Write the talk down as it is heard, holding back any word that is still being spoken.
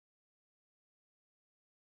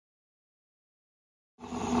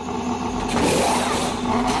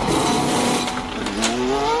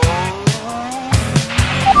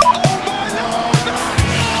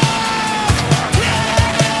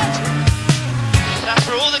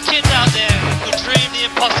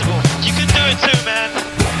impossible. You can do it too, man.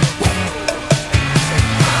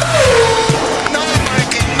 No,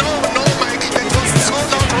 Mikey, no, Mikey, that was so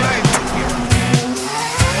not right.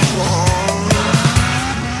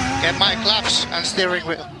 Get my claps and steering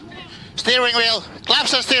wheel. Steering wheel,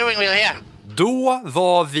 claps and steering wheel here. Då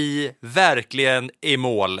var vi verkligen i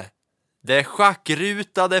mål. Det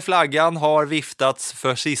schackrutade flaggan har viftats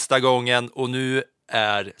för sista gången och nu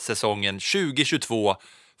är säsongen 2022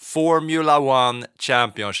 Formula 1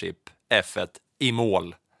 Championship F1 i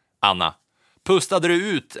mål. Anna, pustade du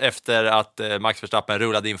ut efter att Max Verstappen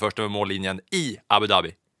rullade in först över mållinjen i Abu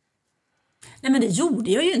Dhabi? Nej, men det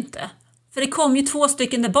gjorde jag ju inte. För det kom ju 2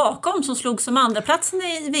 stycken där bakom som slog som andra platsen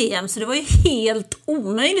i VM. Så det var ju helt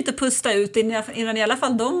omöjligt att pusta ut innan i alla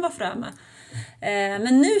fall de var framme.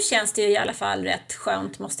 Men nu känns det ju i alla fall rätt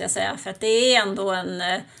skönt, måste jag säga. För att det är ändå en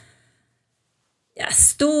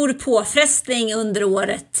stor påfrestning under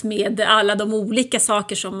året med alla de olika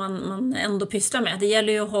saker som man ändå pysslar med. Det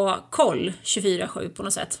gäller ju att ha koll 24/7 på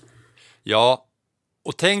något sätt. Ja,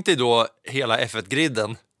 och tänk dig då hela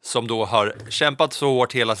F1-griden som då har kämpat så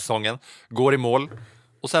hårt hela säsongen, går i mål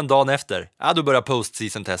och sen dagen efter, då börjar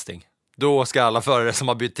post-season-testing. Då ska alla förare som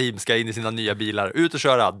har bytt team ska in i sina nya bilar, ut och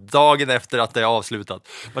köra dagen efter att det är avslutat.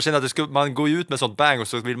 Man känner att man går ut med sånt bang och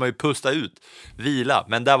så vill man ju pusta ut, vila,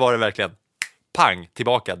 men där var det verkligen pang,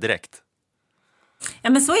 tillbaka direkt. Ja,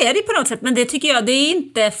 men så är det på något sätt, men det tycker jag, det är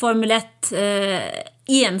inte Formel 1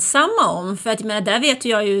 ensamma om, för att jag menar, där vet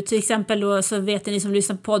jag ju till exempel då, så vet ni som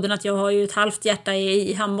lyssnar på podden att jag har ju ett halvt hjärta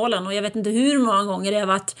i handbollen och jag vet inte hur många gånger det har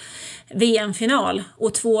varit VM-final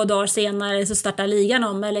och 2 dagar senare så startar ligan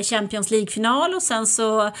om, eller Champions League-final och sen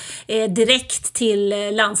så direkt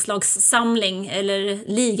till landslagssamling eller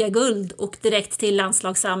ligaguld och direkt till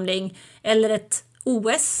landslagssamling eller ett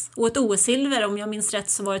OS och ett OS-silver, om jag minns rätt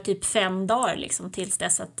så var det typ 5 dagar liksom tills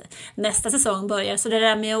dess att nästa säsong börjar. Så det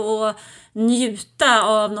där med att njuta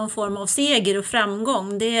av någon form av seger och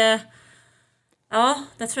framgång, det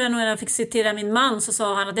tror jag nog när jag fick citera min man så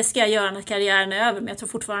sa han att det ska jag göra när karriären är över, men jag tror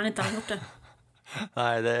fortfarande inte han har gjort det.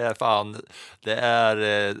 Nej, det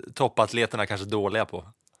är toppatleterna kanske dåliga på.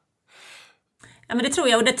 Ja, men det tror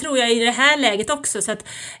jag, och det tror jag i det här läget också, så att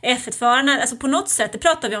F1-förarna, alltså på något sätt, det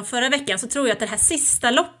pratade vi om förra veckan, så tror jag att det här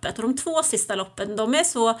sista loppet och de 2 sista loppen, de är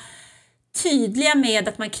så tydliga med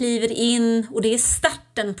att man kliver in och det är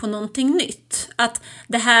starten på någonting nytt. Att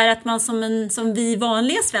det här att man som vi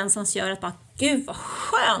vanliga svenssons gör, att bara, gud vad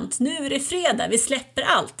skönt, nu är det fredag, vi släpper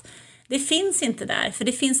allt. Det finns inte där, för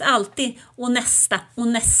det finns alltid och nästa och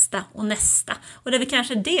nästa och nästa. Och det är väl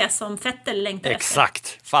kanske det som Vettel längtar efter.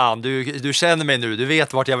 Exakt. Fan, du känner mig nu. Du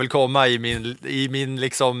vet vart jag vill komma i min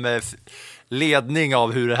liksom ledning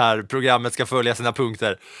av hur det här programmet ska följa sina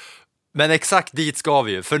punkter. Men exakt dit ska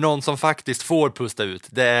vi ju. För någon som faktiskt får pusta ut,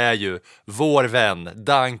 det är ju vår vän,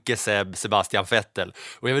 Danke Sebastian Vettel.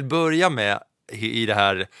 Och jag vill börja med i det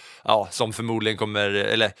här, som förmodligen kommer,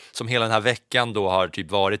 eller som hela den här veckan då har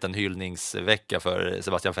typ varit en hyllningsvecka för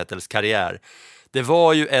Sebastian Vettels karriär. Det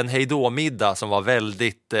var ju en hejdå-middag som var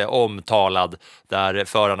väldigt omtalad, där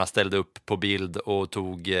förarna ställde upp på bild och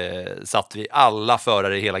satt vi alla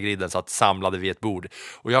förare i hela griden, så att samlade vi ett bord.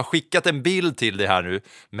 Och jag har skickat en bild till det här nu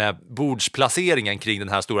med bordsplaceringen kring den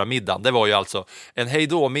här stora middagen. Det var ju alltså en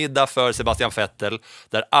hejdå-middag för Sebastian Vettel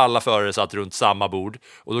där alla förare satt runt samma bord.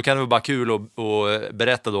 Och då kan det vara bara kul att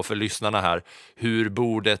berätta då för lyssnarna här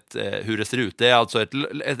hur det ser ut. Det är alltså ett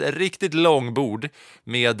riktigt lång bord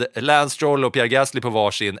med Lance Stroll och Pierre Gasly på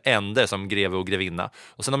varsin ände som greve och grevinna.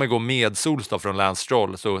 Och sen om man går med solstad från Lance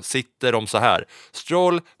Stroll så sitter de så här: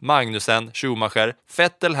 Stroll, Magnussen, Schumacher,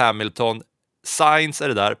 Vettel, Hamilton, Sainz är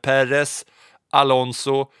det där, Perez,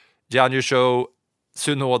 Alonso, Jian Yushou,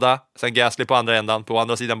 Tsunoda, sen Gasly på andra ändan. På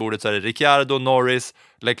andra sidan bordet så är det Ricciardo, Norris,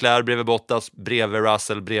 Leclerc bredvid Bottas, bredvid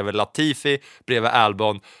Russell, bredvid Latifi, bredvid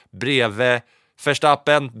Albon, bredvid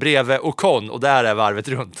Verstappen, bredvid Ocon, och där är varvet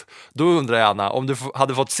runt. Då undrar jag, Anna, om du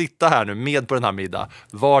hade fått sitta här nu med på den här middag,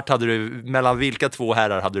 mellan vilka 2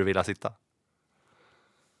 herrar hade du velat sitta?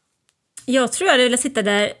 Jag tror jag hade velat sitta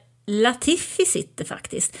där Latifi sitter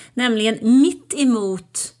faktiskt, nämligen mitt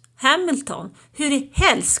emot Hamilton. Hur i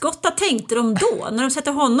helskotta tänkte de då när de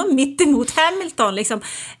sätter honom mitt emot Hamilton liksom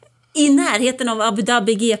i närheten av Abu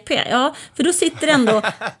Dhabi GP? Ja, för då sitter ändå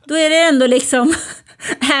då är det ändå liksom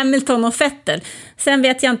Hamilton och Vettel. Sen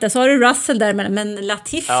vet jag inte, så har du Russell där, men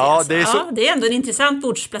Latifi, ja, det är det är ändå en intressant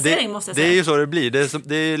bordsplacering, måste jag säga. Det är ju så det blir.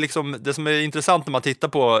 Det är liksom, det som är intressant när man tittar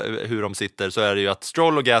på hur de sitter, så är det ju att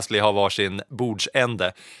Stroll och Gasly har varsin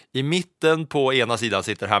bordsände. I mitten på ena sidan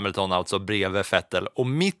sitter Hamilton alltså bredvid Vettel, och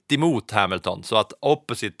mitt emot Hamilton, så att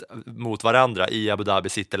opposite mot varandra i Abu Dhabi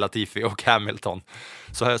sitter Latifi och Hamilton.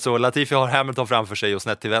 Så Latifi har Hamilton framför sig och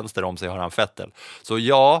snett till vänster om sig har han Vettel. Så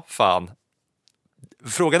ja, fan.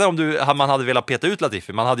 Frågan är om man hade velat peta ut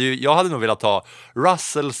Latifi. Jag hade nog velat ta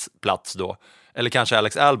Russells plats då, eller kanske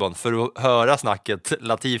Alex Albon, för att höra snacket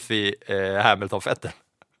Latifi, Hamilton, Vettel.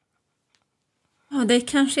 Ja, det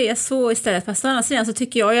kanske är så istället. Fast å andra sidan så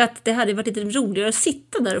tycker jag ju att det hade varit lite roligare att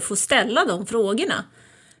sitta där och få ställa de frågorna.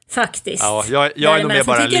 Faktiskt. Ja, jag är nog mer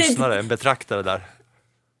bara en lyssnare, en betraktare där.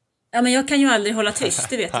 Ja, men jag kan ju aldrig hålla tyst,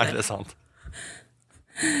 det vet du. Nej, det är sant.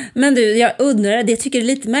 Men du, jag undrar, det tycker det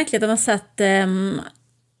är lite märkligt att man satt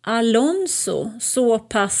Alonso så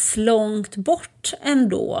pass långt bort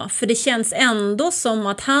ändå. För det känns ändå som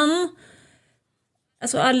att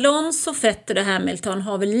alltså Alonso, Vettel och Hamilton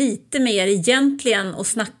har väl lite mer egentligen att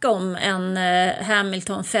snacka om än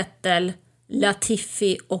Hamilton, Vettel,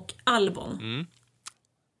 Latifi och Albon. Mm.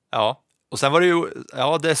 Ja, och sen var det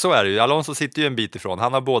ju, så är det ju. Alonso sitter ju en bit ifrån.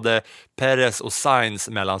 Han har både Perez och Sainz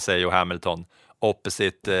mellan sig och Hamilton.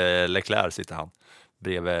 Opposite Leclerc sitter han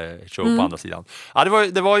bredvid Show på andra sidan. Ja,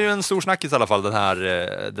 det var ju en stor snackis i alla fall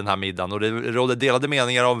den här middagen, och det rådde delade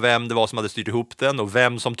meningar om vem det var som hade styrt ihop den och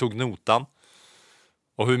vem som tog notan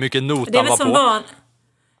och hur mycket notan var på.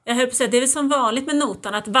 Jag höll på att säga, det är väl som vanligt med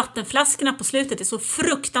notan att vattenflaskorna på slutet är så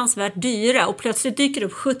fruktansvärt dyra, och plötsligt dyker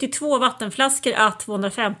upp 72 vattenflaskor att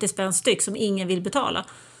 250 spänn styck som ingen vill betala.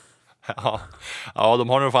 Ja, de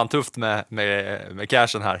har nog fan tufft med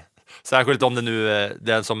cashen här. Särskilt om det nu är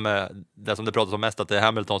det som det pratas om mest, att det är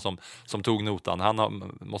Hamilton som tog notan.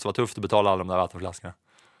 Måste vara tufft att betala alla de där vattenflaskorna.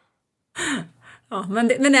 Ja,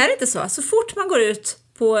 men är det inte så? Så fort man går ut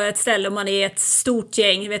på ett ställe och man är ett stort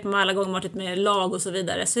gäng, vet man alla gånger varit med lag och så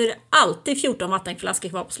vidare, så är det alltid 14 vattenflaskor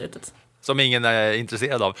kvar på slutet. Som ingen är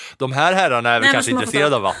intresserad av. De här herrarna är väl kanske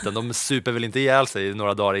intresserade av vatten. De super väl inte ihjäl sig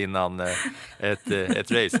några dagar innan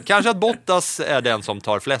ett race. Kanske att Bottas är den som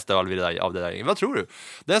tar flest av det där. Vad tror du?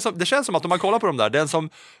 Det känns som att om man kollar på dem där, den som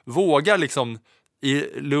vågar liksom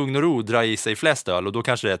i lugn och ro dra i sig flest öl, och då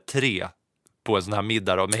kanske det är 3 på en sån här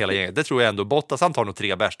middag med hela gänget. Det tror jag ändå. Bottas, han tar nog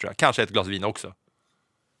 3 bärs, tror jag. Kanske ett glas vin också.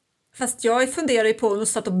 Fast jag funderar ju på om de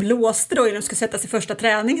satt och blåste då innan de ska sätta sig första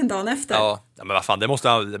träningen dagen efter. Ja, men vad fan, det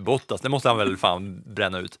måste han väl fan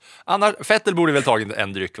bränna ut. Annars, Vettel borde väl tagit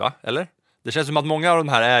en dryck, va? Eller? Det känns som att många av de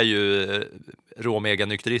här är ju råmega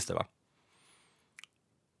nykterister, va?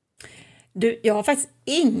 Du, jag har faktiskt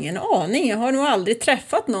ingen aning. Jag har nog aldrig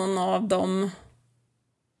träffat någon av dem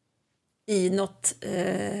i något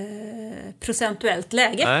procentuellt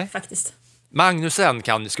läge. Nej. Faktiskt.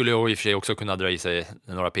 Magnussen skulle ju i och för sig också kunna dra i sig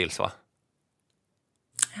några pils, va?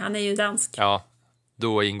 Han är ju dansk. Ja,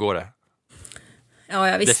 då ingår det.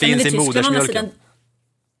 Ja, visst. Det finns i modersmjölken.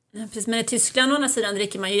 Precis, men i Tyskland å andra sidan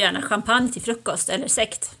dricker man ju gärna champagne till frukost eller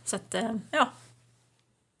sekt. Så att, ja.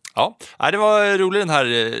 Ja, det var roligt den här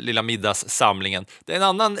lilla middagssamlingen. En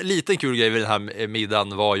annan liten kul grej vid den här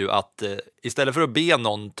middagen var ju att istället för att be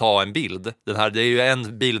någon ta en bild, det är ju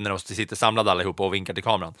en bild när de sitter samlade allihopa och vinkar till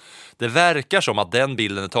kameran. Det verkar som att den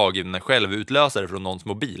bilden är tagen en självutlösare från någons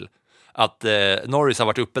mobil. Att Norris har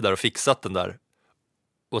varit uppe där och fixat den där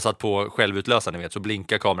och satt på självutlösaren, ni vet, så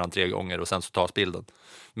blinkar kameran 3 gånger och sen så tas bilden.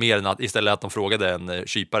 Mer än att istället att de frågade en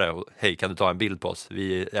kypare, hej, kan du ta en bild på oss?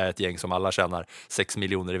 Vi är ett gäng som alla tjänar 6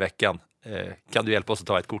 miljoner i veckan. Kan du hjälpa oss att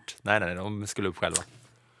ta ett kort? Nej, de skulle upp själva.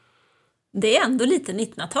 Det är ändå lite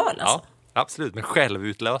 1900-tal alltså. Ja, absolut, med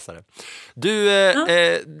självutlösare. Du,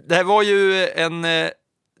 det var ju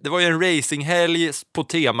en racinghelg på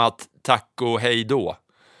temat tack och hej då.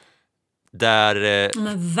 Där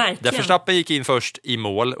Verstappen gick in först i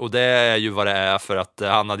mål, och det är ju vad det är, för att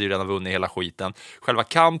han hade ju redan vunnit hela skiten. Själva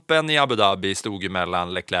kampen i Abu Dhabi stod ju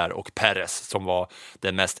mellan Leclerc och Perez som var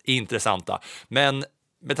det mest intressanta. Men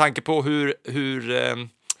med tanke på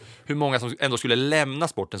hur många som ändå skulle lämna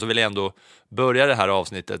sporten, så vill jag ändå börja det här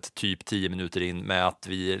avsnittet typ 10 minuter in med att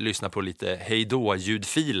vi lyssnar på lite hejdå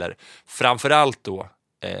ljudfiler. Framförallt då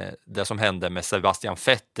det som hände med Sebastian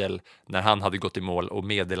Vettel när han hade gått i mål, och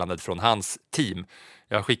meddelandet från hans team.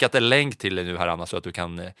 Jag har skickat en länk till dig nu här, Anna, så att du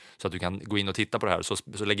kan gå in och titta på det här,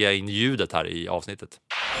 så lägger jag in ljudet här i avsnittet.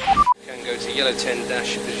 Can go to yellow 10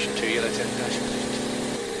 dash position 2, yellow 10 dash position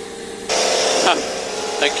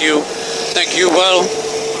 2. Thank you. Well,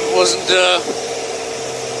 it wasn't the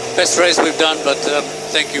best race we've done, but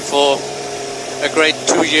thank you for a great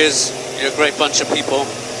 2 years You're a great bunch of people.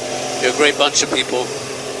 You're a great bunch of people.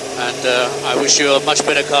 And I wish you a much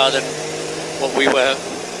better car than what we were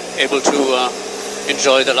able to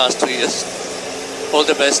enjoy the last 2 years. All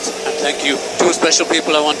the best, and thank you. Two special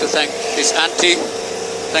people I want to thank is Auntie.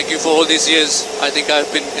 Thank you for all these years. I think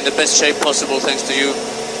I've been in the best shape possible thanks to you.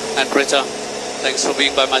 And Britta, thanks for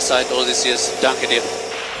being by my side all these years. Danke dir.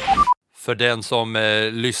 För den som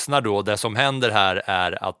lyssnar då, det som händer här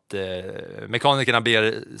är att mekanikerna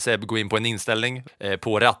ber Seb gå in på en inställning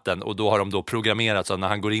på ratten, och då har de då programmerat så att när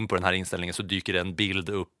han går in på den här inställningen så dyker en bild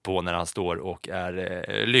upp på när han står och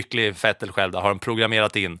är lycklig. Vettel själv har de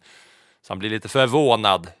programmerat in, så han blir lite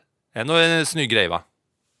förvånad. Ändå en snygg grej, va?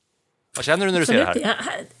 Vad känner du när du ser det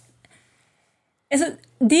här? Alltså,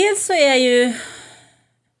 dels så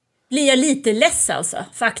blir jag lite less alltså,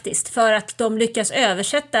 faktiskt, för att de lyckas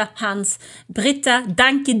översätta hans Britta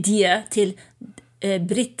danke dir till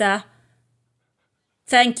Britta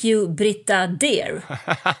thank you Britta dear.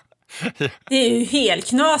 Det är ju helt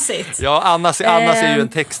knasigt. Ja, Annas är ju en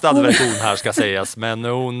textad version här, ska sägas, men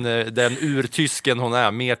den urtysken hon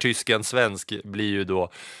är, mer tysk än svensk, blir ju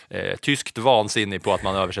då tyskt vansinnig på att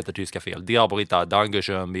man översätter tyska fel. Dia Britta danke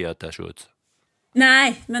schön bitte schut.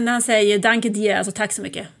 Nej, men han säger danke dir, alltså tack så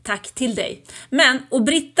mycket. Tack till dig. Och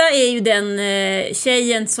Britta är ju den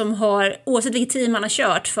tjejen som har, oavsett vilket team han har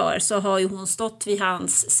kört för, så har ju hon stått vid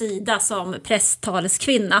hans sida som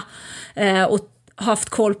presstaleskvinna och haft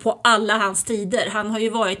koll på alla hans tider. Han har ju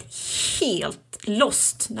varit helt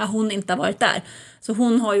lost när hon inte har varit där. Så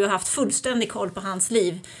hon har ju haft fullständig koll på hans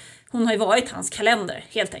liv. Hon har ju varit hans kalender,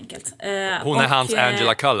 helt enkelt. Hon är hans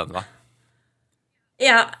Angela Cullen, va?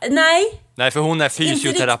 Ja, nej. Nej, för hon är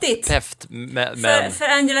fysioterapeut. Men... För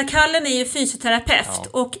Angela Cullen är ju fysioterapeut. Ja.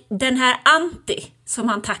 Och den här Antti som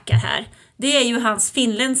han tackar här, det är ju hans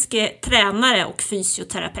finländske tränare och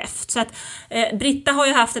fysioterapeut. Så att Britta har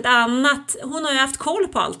ju haft hon har ju haft koll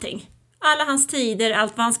på allting. Alla hans tider,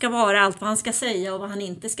 allt vad han ska vara, allt vad han ska säga och vad han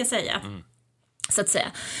inte ska säga. Så att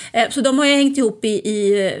säga. Så de har ju hängt ihop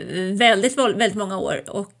i väldigt, väldigt många år.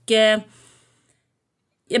 Och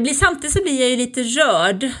samtidigt så blir jag ju lite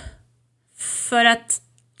rörd. För att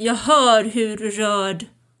jag hör hur rörd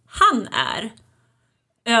han är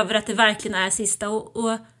över att det verkligen är sista.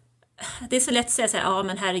 Och det är så lätt att säga så här, ja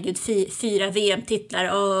men herregud, 4 VM-titlar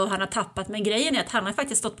och han har tappat. Men grejen är att han har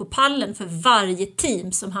faktiskt stått på pallen för varje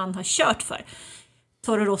team som han har kört för.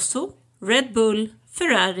 Toro Rosso, Red Bull,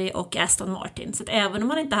 Ferrari och Aston Martin. Så att även om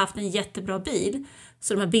han inte haft en jättebra bil,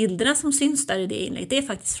 så de här bilderna som syns där i det inlägget, det är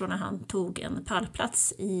faktiskt från när han tog en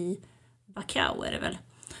pallplats i Baku, är det väl.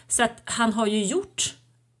 Så att han har ju gjort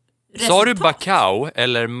resultat. Sa du Baku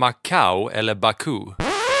eller Macau eller Baku?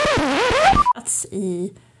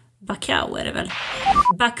 I Baku är det väl.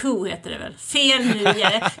 Baku heter det väl. Fel nu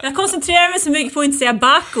igen. Jag koncentrerar mig så mycket på att inte säga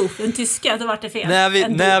Baku, den tyska, då vart det fel.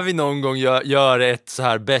 När vi någon gång gör ett så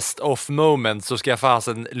här best of moment, så ska jag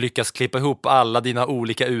fasen lyckas klippa ihop alla dina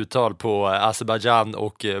olika uttal på Azerbaijan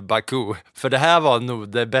och Baku. För det här var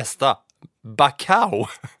nog det bästa. Baku.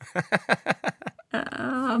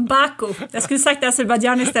 Baku. Jag skulle sagt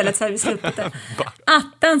Azerbaijan istället, så hade vi sluppit det.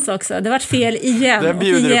 Attans också. Det vart fel igen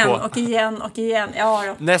och igen. Ja,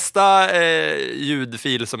 då. Nästa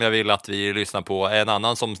ljudfil som jag vill att vi lyssnar på är en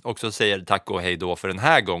annan som också säger tack och hej då för den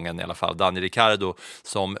här gången i alla fall. Daniel Ricciardo,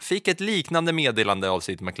 som fick ett liknande meddelande av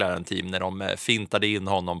sitt McLaren-team när de fintade in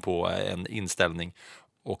honom på en inställning.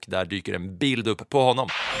 Och där dyker en bild upp på honom.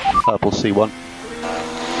 Purple C1.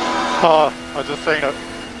 I just seen it.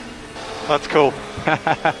 That's cool.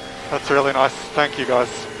 That's really nice. Thank you,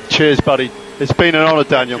 guys. Cheers, buddy. It's been an honour,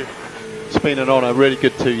 Daniel. It's been an honour. Really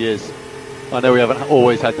good 2 years. I know we haven't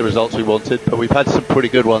always had the results we wanted, but we've had some pretty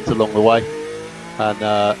good ones along the way. And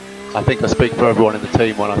I think I speak for everyone in the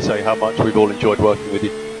team when I say how much we've all enjoyed working with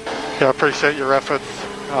you. Yeah, I appreciate your efforts.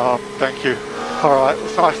 Thank you. All right,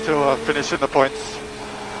 it's nice to finish in the points.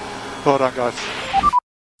 Well done, guys.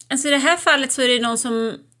 Alltså i det här fallet så är det någon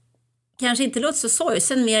som kanske inte låter så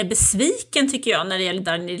sorgsen, mer besviken tycker jag när det gäller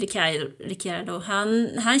Daniel Ricciardo.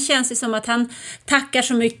 Han känns ju som att han tackar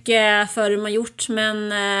så mycket för hur man gjort,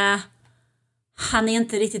 men han är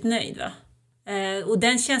inte riktigt nöjd, va? Och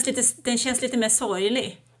den känns lite mer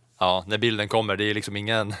sorglig. Ja, när bilden kommer, det är liksom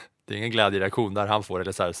ingen glädjereaktion där han får,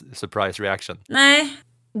 eller så här surprise reaction. Nej,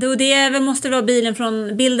 det måste vara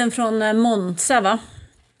bilden från Monza, va?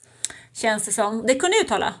 Känns det som. Det kunde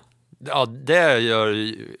uttala. Ja, det gör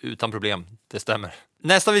utan problem. Det stämmer.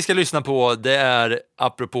 Nästa vi ska lyssna på, det är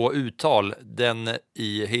apropå uttal, den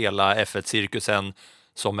i hela F1-cirkusen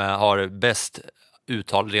som har bäst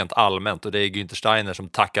uttal rent allmänt, och det är Günther Steiner som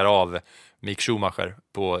tackar av Mick Schumacher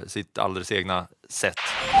på sitt alldeles egna sätt.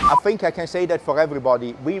 I think I can say that for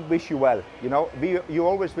everybody. We wish you well. You know, you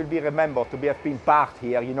always will be remembered to have been part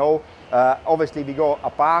here. You know, obviously we go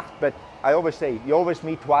apart, but I always say you always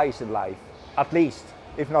meet twice in life, at least,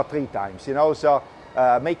 if not 3 times. You know, so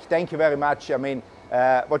Mick, thank you very much. I mean,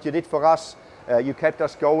 what you did for us, you kept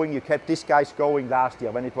us going. You kept these guys going last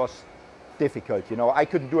year when it was difficult. You know, I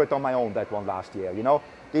couldn't do it on my own that one last year. You know,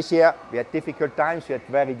 this year we had difficult times. We had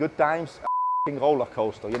very good times. Roller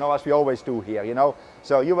coaster, you know, as we always do here, you know.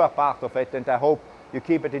 So you were part of it, and I hope you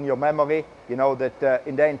keep it in your memory, you know, that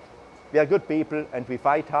in the end we are good people and we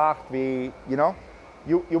fight hard. We, you know,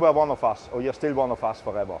 you were one of us, or you're still one of us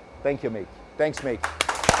forever. Thank you, Mick. Thanks, Mick.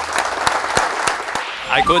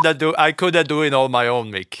 I could do it on my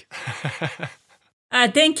own, Mick.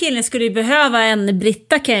 Den killen skulle ju behöva en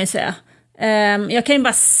britta, kan jag säga. Jag kan ju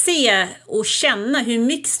bara se och känna hur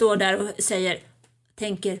Mick står där och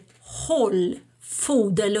tänker, håll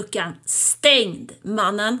foderluckan stängd,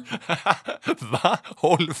 mannen. Va?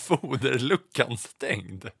 Håll foderluckan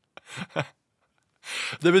stängd?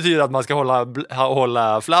 Det betyder att man ska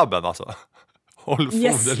hålla flabben, alltså. Håll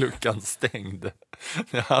foderluckan stängd.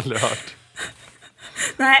 Det har jag aldrig hört.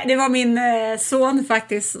 Nej, det var min son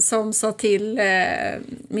faktiskt som sa till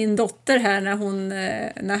min dotter här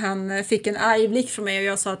när han fick en arg blick från mig och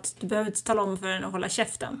jag sa att du behöver inte tala om för henne att hålla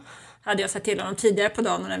käften. Hade jag sagt till honom tidigare på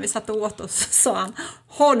dagen när vi satt och åt oss, sa han,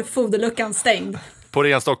 håll foderluckan stängd. På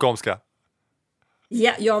ren stockholmska?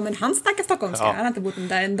 Ja, men han snackar stockholmska. Ja. Han har inte bott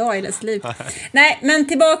där en dag i hela sitt liv. Nej, men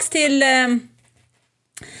tillbaks till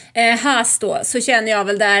Haas då, så känner jag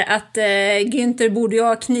väl där att Günther borde ju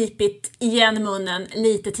ha knipit igen munnen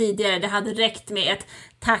lite tidigare. Det hade räckt med ett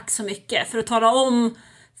tack så mycket för att tala om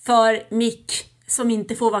för Mick, som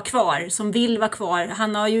inte får vara kvar, som vill vara kvar.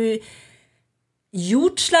 Han har ju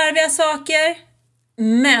gjort slarviga saker,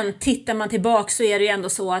 men tittar man tillbaka så är det ju ändå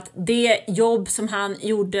så att det jobb som han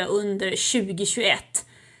gjorde under 2021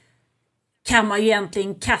 kan man ju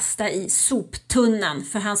egentligen kasta i soptunnan,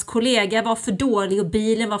 för hans kollega var för dålig och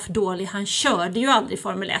bilen var för dålig. Han körde ju aldrig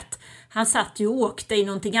Formel 1. Han satt ju och åkte i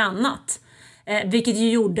någonting annat. Vilket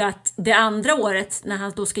ju gjorde att det andra året när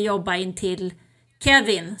han då ska jobba in till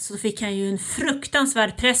Kevin, så fick han ju en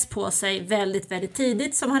fruktansvärd press på sig väldigt, väldigt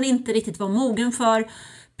tidigt som han inte riktigt var mogen för.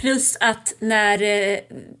 Plus att när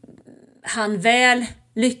han väl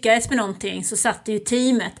lyckades med någonting så satte ju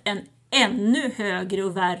teamet en ännu högre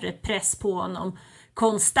och värre press på honom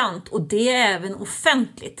konstant, och det är även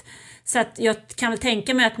offentligt. Så att jag kan väl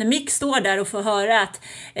tänka mig att när Mick står där och får höra att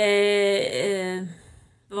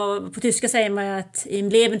på tyska säger man att im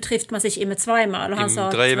Leben trifft man sich immer zweimal, och han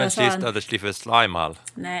sa zweimal.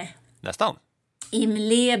 Nej. Nästan. Im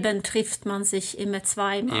Leben trifft man sich immer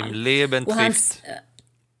zweimal. Im Leben trifft.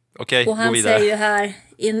 Okej, och han säger ju här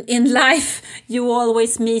in life you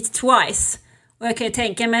always meet twice. Och jag kan ju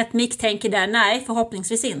tänka mig att Mick tänker där, nej,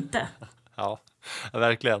 förhoppningsvis inte. Ja,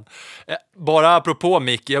 verkligen. Bara apropå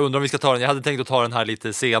Mick, jag undrar om vi ska ta den. Jag hade tänkt att ta den här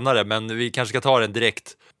lite senare, men vi kanske ska ta den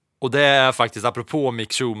direkt. Och det är faktiskt apropå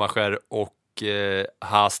Mick Schumacher och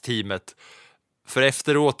Haas-teamet. För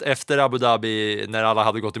efteråt, efter Abu Dhabi, när alla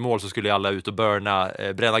hade gått i mål, så skulle alla ut och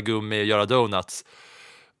bränna gummi, göra donuts.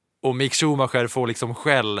 Och Mick Schumacher får liksom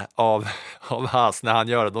skäll av Haas när han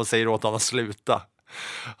gör det. De säger åt honom att sluta.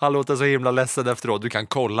 Han låter så himla ledsen efteråt. Du kan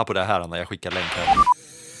kolla på det här när jag skickar länk här.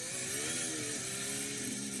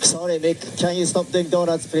 Sorry Mick, can you stop doing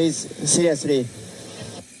donuts please? Seriously.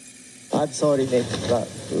 I'm sorry Mick, but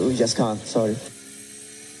we just can't, sorry.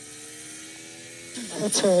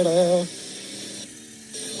 That's alright,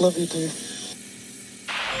 love you too.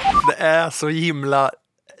 Det är så himla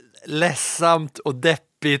ledsamt och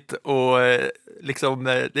deppigt och liksom,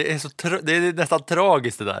 det är nästan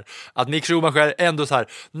tragiskt det där. Att Mick Schumacher ändå så här,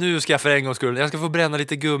 nu ska jag för en gångs skull, jag ska få bränna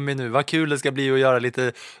lite gummi nu, vad kul det ska bli att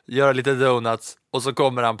göra lite donuts. Och så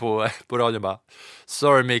kommer han på radion bara,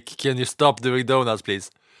 sorry Mick, can you stop doing donuts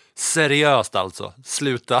please? Seriöst alltså,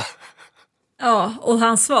 sluta. Ja, och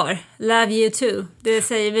hans svar, love you too. Det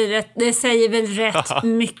säger väl rätt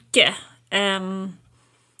mycket.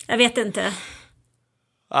 Jag vet inte.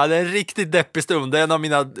 Ja, det är en riktigt deppig stund. Det är en av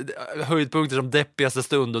mina höjdpunkter som deppigaste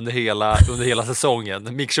stund under hela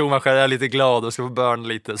säsongen. Mick Schumacher är lite glad och ska få burna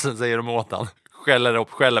lite. Sen säger de åt han.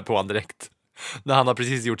 Skäller på han direkt. När han har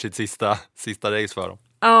precis gjort sitt sista race för dem.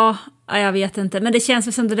 Ja, jag vet inte. Men det känns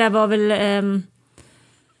väl som det där var väl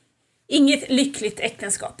inget lyckligt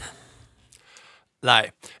äktenskap.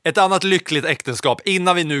 Nej, ett annat lyckligt äktenskap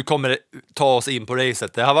innan vi nu kommer ta oss in på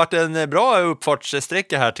racet. Det har varit en bra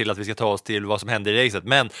uppfartssträcka här till att vi ska ta oss till vad som händer i racet.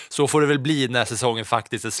 Men så får det väl bli när säsongen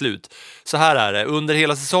faktiskt är slut. Så här är det, under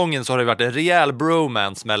hela säsongen så har det varit en rejäl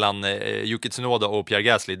bromance mellan Yuki Tsunoda och Pierre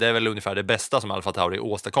Gasly. Det är väl ungefär det bästa som Alfa Tauri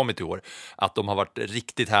åstadkommit i år. Att de har varit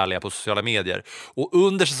riktigt härliga på sociala medier. Och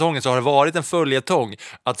under säsongen så har det varit en följetong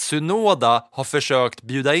att Tsunoda har försökt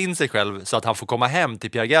bjuda in sig själv så att han får komma hem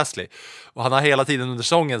till Pierre Gasly. Och han har hela tiden under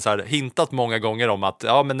säsongen så här hintat många gånger om att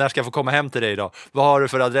ja, men när ska jag få komma hem till dig då? Vad har du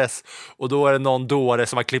för adress? Och då är det någon dåre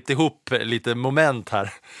som har klippt ihop lite moment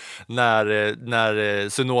här när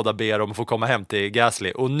Tsunoda ber om att få komma hem till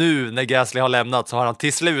Gasly. Och nu när Gasly har lämnat så har han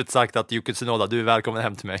till slut sagt att Yuki Tsunoda, du är välkommen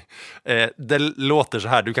hem till mig. Det låter så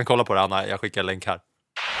här, du kan kolla på det Anna, jag skickar en länk här.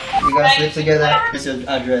 You guys live together. What's your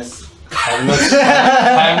address?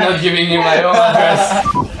 I'm not giving you my own address.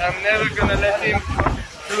 I'm never gonna let him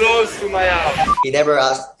close to my house. He never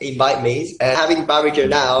invite me. Having barbecue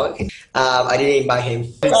now, I didn't invite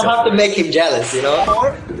him. I have to make him jealous, you know.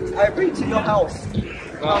 Or I bring to your house.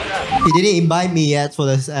 He didn't invite me yet for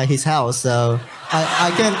his house, so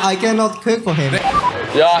I cannot cook for him.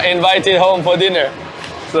 You're invited home for dinner.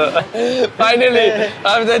 So finally,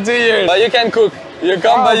 after 2 years, but you can cook. You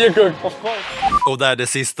come, but you cook. Of course. Och där det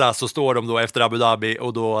sista så står de då efter Abu Dhabi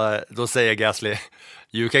och då säger Gasly,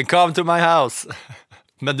 you can come to my house.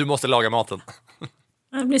 Men du måste laga maten.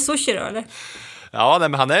 Det blir sushi då, eller? Ja, nej,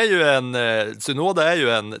 men han är ju Tsunoda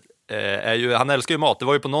han älskar ju mat. Det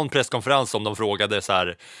var ju på någon presskonferens som de frågade så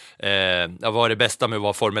här, vad är det bästa med att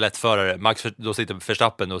vara Formel 1-förare? Då sitter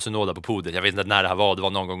Verstappen och Tsunoda på podiet. Jag vet inte när det var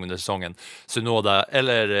någon gång under säsongen.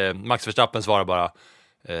 Max Verstappen svarar bara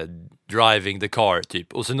driving the car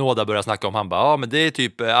typ. Och Tsunoda börjar snacka om, han bara, men det är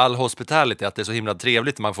typ all hospitality, att det är så himla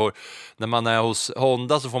trevligt. När man är hos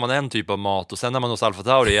Honda så får man en typ av mat och sen när man är hos Alfa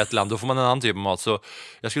Tauri i ett land då får man en annan typ av mat. Så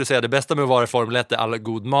jag skulle säga det bästa med att vara i Formel 1 är all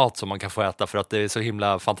god mat som man kan få äta, för att det är så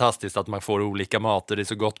himla fantastiskt att man får olika mat och det är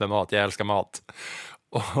så gott med mat, jag älskar mat.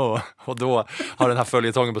 Och då har den här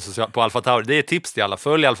följetongen på Alfa Tauri, det är tips till alla,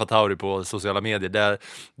 följ Alfa Tauri på sociala medier,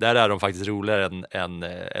 där är de faktiskt roligare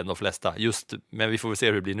än de flesta. Men vi får väl se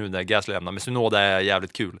hur det blir nu när Gasly lämnar, men Tsunoda är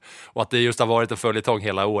jävligt kul. Och att det just har varit en följetong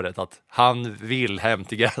hela året, att han vill hem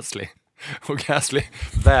till Gasly och Gasly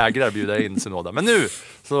vägrar bjuda in Tsunoda. Men nu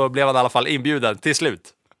så blev han i alla fall inbjuden till slut.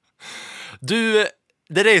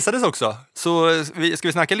 Det raceades också, så ska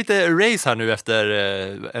vi snacka lite race här nu efter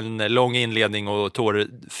en lång inledning och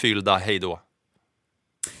tårfyllda hejdå.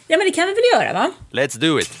 Ja, men det kan vi väl göra, va? Let's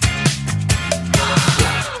do it!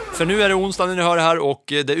 För nu är det onsdag när ni hör det här och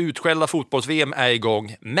det utskällda fotbolls-VM är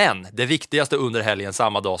igång. Men det viktigaste under helgen,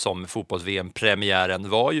 samma dag som fotbolls-VM-premiären,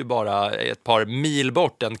 var ju bara ett par mil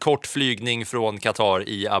bort. En kort flygning från Qatar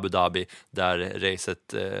i Abu Dhabi, där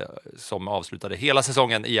racet som avslutade hela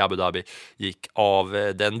säsongen i Abu Dhabi gick av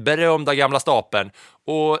den berömda gamla stapeln.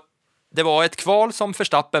 Och det var ett kval som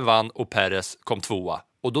Verstappen vann och Perez kom tvåa.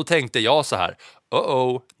 Och då tänkte jag så här,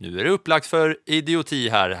 nu är det upplagt för idioti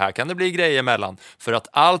här kan det bli grejer emellan. För att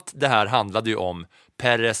allt det här handlade ju om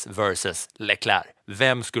Perez versus Leclerc.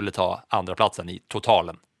 Vem skulle ta andra platsen i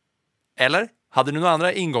totalen? Eller? Hade du några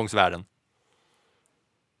andra ingångsvärden?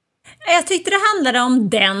 Jag tyckte det handlade om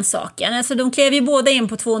den saken. Alltså, de klev ju båda in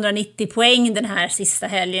på 290 poäng den här sista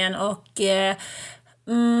helgen och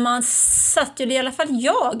man satt ju, i alla fall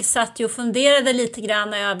jag satt ju och funderade lite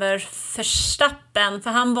grann över Verstappen, för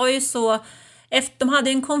han var ju så, de hade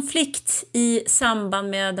en konflikt i samband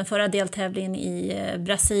med den förra deltävlingen i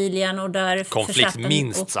Brasilien och där konflikt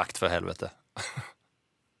minst sagt, för helvete.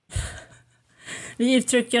 Vi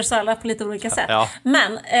uttrycker oss alla på lite olika sätt. Ja.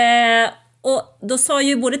 Men och då sa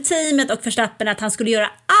ju både teamet och Verstappen att han skulle göra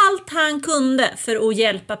allt han kunde för att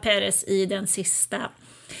hjälpa Perez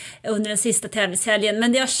under den sista tävlingshelgen.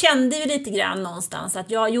 Men jag kände ju lite grann någonstans att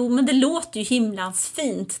men det låter ju himlans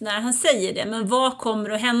fint när han säger det. Men vad kommer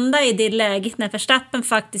att hända i det läget när Verstappen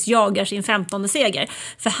faktiskt jagar sin 15:e seger?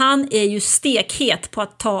 För han är ju stekhet på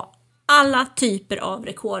att ta alla typer av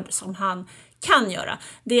rekord som han kan göra.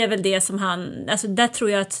 Det är väl det som där tror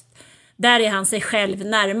jag att där är han sig själv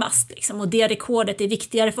närmast. Liksom. Och det rekordet är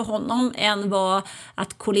viktigare för honom än vad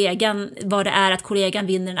det är att kollegan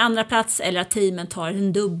vinner en andra plats eller att teamen tar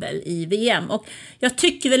en dubbel i VM. Och jag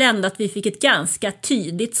tycker väl ändå att vi fick ett ganska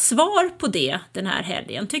tydligt svar på det den här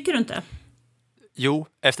helgen. Tycker du inte? Jo,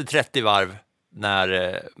 efter 30 varv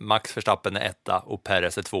när Max Verstappen är etta och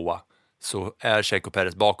Perez är tvåa, så är Checo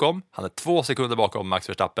Perez bakom. Han är 2 sekunder bakom Max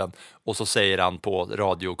Verstappen. Och så säger han på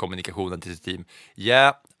radiokommunikationen till sitt team,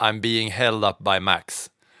 I'm being held up by Max.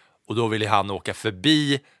 Och då vill han åka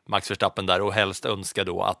förbi Max Verstappen där och helst önskar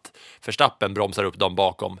då att Verstappen bromsar upp dem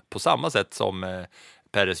bakom på samma sätt som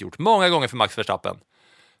Perez gjort många gånger för Max Verstappen.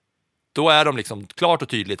 Då är de liksom klart och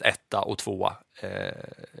tydligt 1 och 2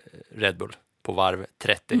 Red Bull på varv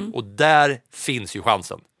 30. Och där finns ju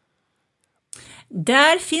chansen.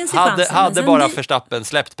 Där finns ju chansen. Hade bara Verstappen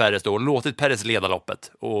släppt Perez då och låtit Perez leda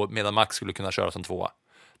loppet och medan Max skulle kunna köra som 2,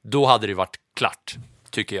 då hade det varit klart,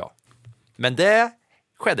 tycker jag. Men det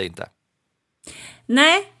skedde inte.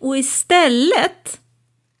 Nej, och istället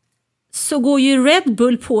så går ju Red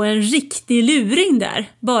Bull på en riktig luring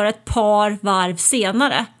där, bara ett par varv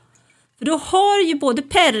senare. För då har ju både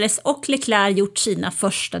Perez och Leclerc gjort sina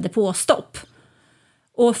första depåstopp.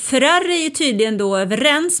 Och Ferrari är ju tydligen då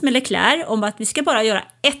överens med Leclerc om att vi ska bara göra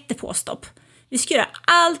ett depåstopp. Vi ska göra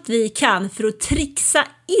allt vi kan för att trixa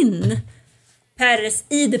in Perez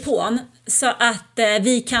i depån så att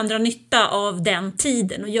vi kan dra nytta av den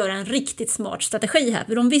tiden och göra en riktigt smart strategi här.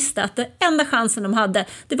 För de visste att den enda chansen de hade,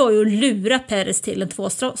 det var ju att lura Perez till en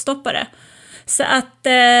 2-stoppare. Så att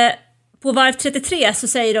på varv 33 så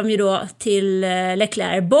säger de ju då till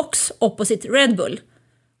Leclerc box opposite Red Bull.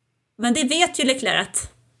 Men det vet ju Leclerc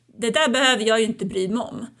att det där behöver jag ju inte bry mig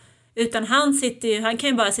om. Utan han kan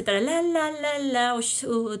ju bara sitta där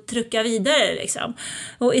och trycka vidare liksom.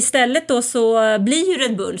 Och istället då så blir ju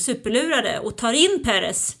Red Bull superlurade och tar in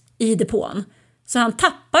Perez i depån. Så han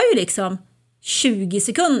tappar ju liksom 20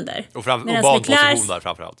 sekunder. Och banposition där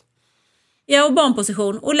framförallt. Ja, och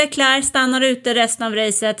banposition. Och Leclerc stannar ute resten av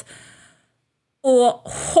racet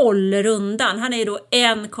och håller undan. Han är ju då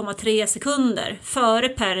 1,3 sekunder före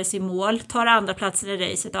Perez i mål, tar andra platsen i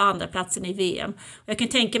racet och andra platsen i VM. Och jag kan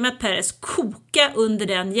tänka mig att Perez kokar under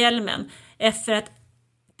den hjälmen efter att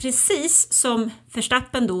precis som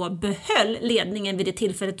Verstappen då behöll ledningen vid det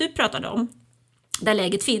tillfället du pratade om, där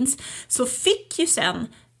läget finns, så fick ju sen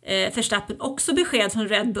Verstappen också besked från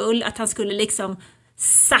Red Bull att han skulle liksom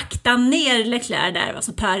sakta ner Leclerc där,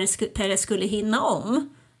 så Perez skulle hinna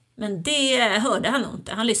om. Men det hörde han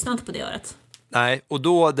inte. Han lyssnade inte på det året. Nej, och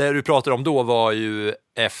då, det du pratade om då var ju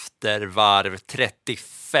efter varv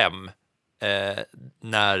 35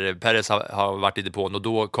 när Perez har varit i depån och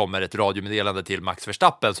då kommer ett radiomeddelande till Max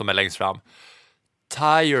Verstappen som är längst fram.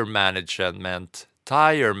 Tire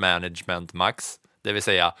management Max, det vill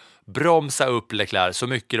säga bromsa upp Leclerc så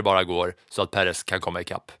mycket det bara går så att Perez kan komma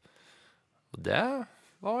ikapp. Och det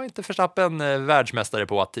var inte Verstappen världsmästare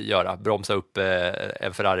på att göra, bromsa upp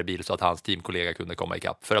en Ferrari-bil så att hans teamkollega kunde komma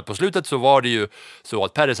ikapp. För att på slutet så var det ju så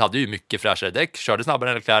att Perez hade ju mycket fräschare däck, körde snabbare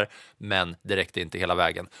än Leclerc, men det räckte inte hela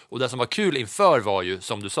vägen. Och det som var kul inför var ju,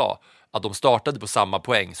 som du sa, att de startade på samma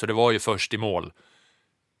poäng, så det var ju först i mål,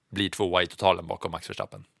 blir 2 i totalen bakom Max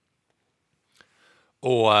Verstappen.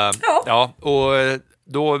 Och och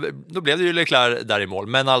då blev det ju Leclerc där i mål,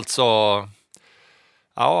 men alltså...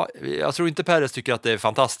 Ja, jag tror inte Perez tycker att det är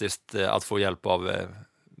fantastiskt att få hjälp av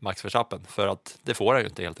Max Verstappen, för att det får han ju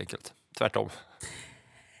inte helt enkelt. Tvärtom.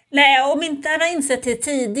 Nej, om inte han har insett det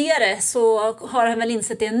tidigare så har han väl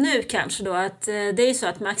insett det nu kanske då, att det är ju så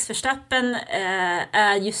att Max Verstappen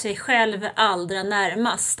är ju sig själv allra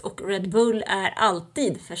närmast och Red Bull är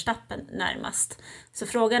alltid Verstappen närmast. Så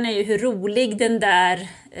frågan är ju hur rolig den där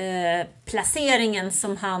placeringen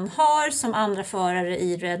som han har som andra förare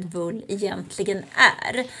i Red Bull egentligen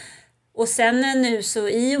är. Och sen nu så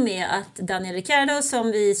i och med att Daniel Ricciardo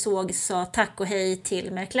som vi såg sa tack och hej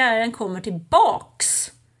till McLaren kommer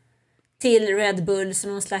tillbaks till Red Bull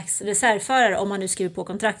som någon slags reservförare om han nu skriver på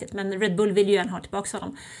kontraktet, men Red Bull vill ju gärna ha tillbaka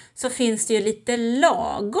honom, så finns det ju lite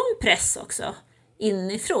lagom press också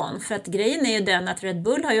inifrån, för att grejen är ju den att Red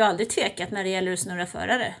Bull har ju aldrig tvekat när det gäller att snurra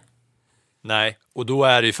förare. Nej, och då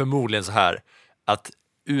är det ju förmodligen så här att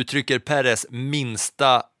uttrycker Perez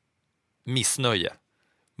minsta missnöje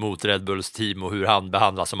mot Red Bulls team och hur han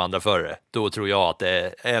behandlas som andra förare, då tror jag att det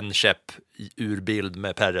är en käpp ur bild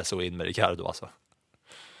med Perez och in med Ricciardo alltså.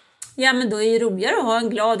 Ja, men då är det ju roligare att ha en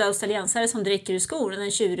glad australiensare som dricker ur skor än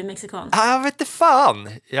en tjurig mexikan. Jag vet inte fan.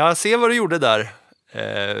 Jag ser vad du gjorde där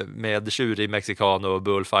med tjurig mexikan och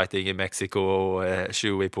bullfighting i Mexiko och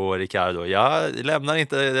tjurig på Ricciardo. Jag lämnar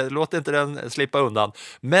inte, låter inte den slippa undan.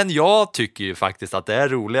 Men jag tycker ju faktiskt att det är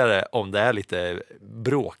roligare om det är lite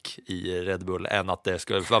bråk i Red Bull än att det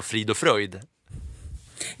ska vara frid och fröjd.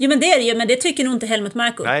 Jo, men det är det ju, men det tycker nog inte Helmut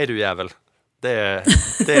Marko. Nej, du jävel. Det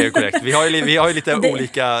är ju korrekt. Vi har ju lite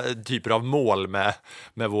olika typer av mål med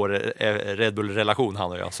vår Red Bull-relation,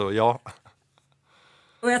 han och jag, så ja.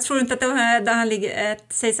 Och jag tror inte att där han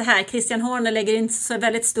säger så här, Christian Horner lägger inte så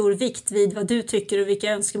väldigt stor vikt vid vad du tycker och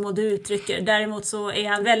vilka önskemål du uttrycker. Däremot så är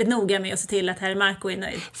han väldigt noga med att se till att herr Marko är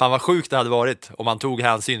nöjd. Fan vad sjukt det hade varit om man tog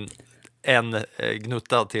hänsyn en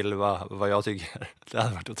gnutta till vad jag tycker. Det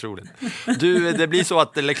hade varit otroligt. Det blir så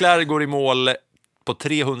att Leclerc går i mål på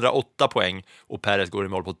 308 poäng och Perez går i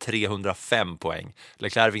mål på 305 poäng.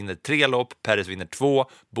 Leclerc vinner 3 lopp, Perez vinner 2.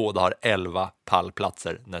 Båda har 11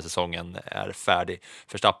 pallplatser när säsongen är färdig.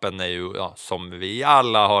 Verstappen är ju, som vi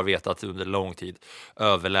alla har vetat under lång tid,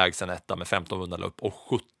 överlägsen etta med 15 vunna lopp och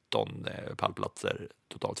 17 pallplatser,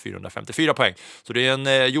 totalt 454 poäng. Så det är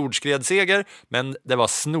en jordskredseger, men det var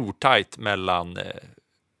snortajt mellan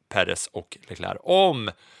Perez och Leclerc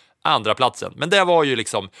om andra platsen. Men det var ju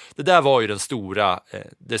det där var ju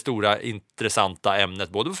det stora intressanta ämnet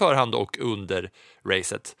både på förhand och under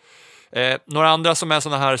racet. Några andra som är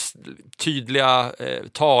såna här tydliga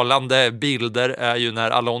talande bilder är ju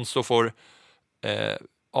när Alonso får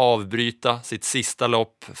avbryta sitt sista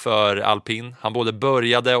lopp för alpin. Han både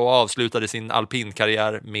började och avslutade sin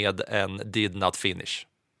alpinkarriär med en did not finish.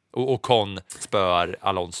 Och Ocon spöar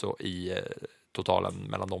Alonso i totalen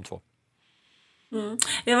mellan de två.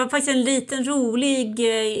 Det var faktiskt en liten rolig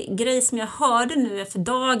grej som jag hörde nu efter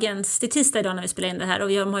dagens, det är tisdag idag när vi spelar in det här, och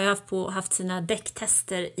de har ju haft sina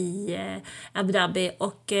däcktester i Abu Dhabi,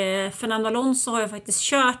 och Fernando Alonso har ju faktiskt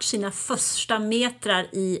kört sina första metrar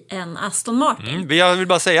i en Aston Martin. Jag vill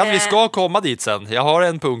bara säga att vi ska komma dit sen. Jag har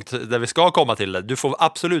en punkt där vi ska komma till det. Du får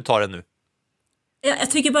absolut ta den nu.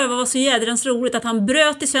 Jag tycker bara det var så jädrans roligt att han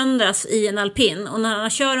bröt i söndags i en alpin, och när han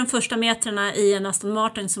kör de första metrarna i en Aston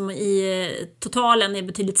Martin som i totalen är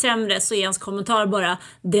betydligt sämre, så är hans kommentar bara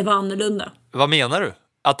det var annorlunda. Vad menar du?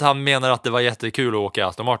 Att han menar att det var jättekul att åka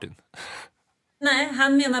Aston Martin? Nej,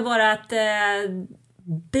 han menar bara att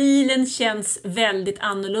bilen känns väldigt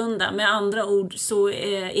annorlunda. Med andra ord så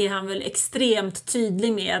är han väl extremt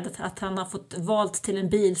tydlig med att han har fått valt till en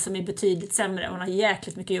bil som är betydligt sämre, och han har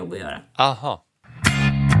jäkligt mycket jobb att göra. Aha.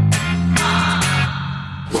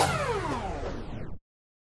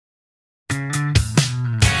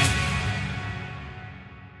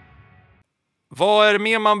 Vad är det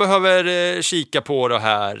mer man behöver kika på det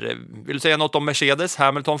här? Vill du säga något om Mercedes?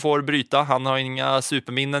 Hamilton får bryta. Han har inga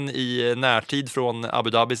superminnen i närtid från Abu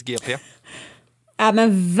Dhabis GP. Ja,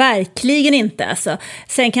 men verkligen inte alltså.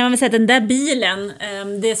 Sen kan man väl säga att den där bilen,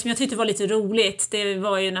 det som jag tyckte var lite roligt, det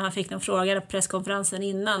var ju när han fick en fråga på presskonferensen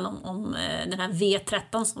innan om den här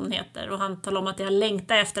V13 som den heter, och han talade om att det har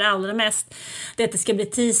längtat efter allra mest det att det ska bli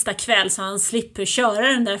tisdag kväll så han slipper köra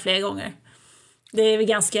den där flera gånger. Det är väl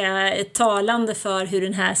ganska talande för hur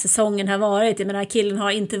den här säsongen har varit. Jag menar, killen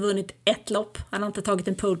har inte vunnit ett lopp. Han har inte tagit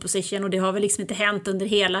en pole position, och det har väl liksom inte hänt under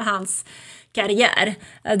hela hans karriär.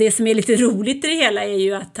 Det som är lite roligt i det hela är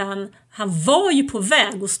ju att han var ju på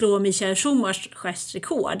väg att slå Michael Schumachers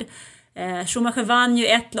rekord. Schumacher vann ju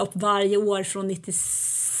ett lopp varje år från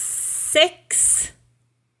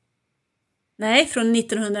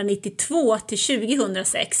 1992 till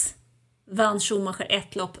 2006. Vann Schumacher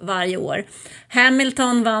ett lopp varje år.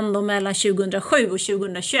 Hamilton vann då mellan 2007 och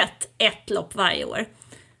 2021 ett lopp varje år.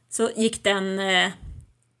 Så gick den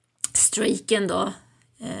streaken då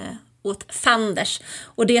åt fanders.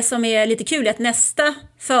 Och det som är lite kul är att nästa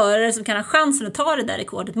förare som kan ha chansen att ta det där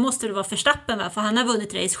rekordet måste det vara Verstappen, va? För han har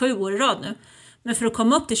vunnit race 7 år i rad nu. Men för att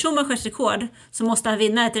komma upp till Schumachers rekord så måste han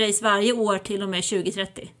vinna ett race varje år till och med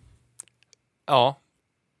 2030. Ja.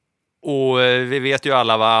 Och vi vet ju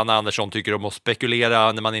alla vad Anna Andersson tycker om att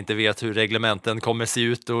spekulera när man inte vet hur reglementen kommer se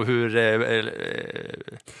ut och hur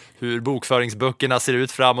bokföringsböckerna ser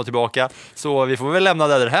ut fram och tillbaka. Så vi får väl lämna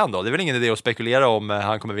det här då. Det är väl ingen idé att spekulera om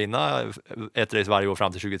han kommer vinna ett race varje år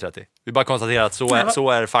fram till 2030. Vi bara konstaterar att så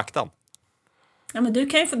är faktan. Ja, men du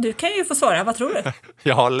kan ju få svara. Vad tror du?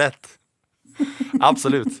 Ja, lätt.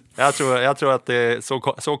 Absolut. Jag tror att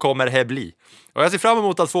så kommer det bli. Och jag ser fram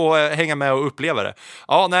emot att få hänga med och uppleva det.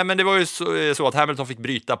 Ja, nej, men det var ju så att Hamilton fick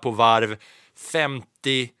bryta på varv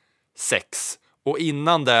 56. Och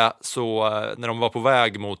innan det, så när de var på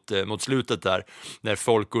väg mot slutet där, när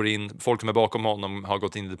folk som är bakom honom har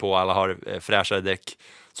gått in på, alla har fräschare däck,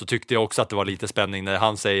 så tyckte jag också att det var lite spänning när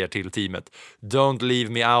han säger till teamet "Don't leave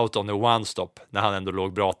me out on a one stop", när han ändå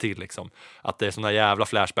låg bra till liksom. Att det är såna jävla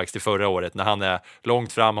flashbacks till förra året när han är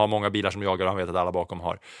långt fram, har många bilar som jagar och han vet att alla bakom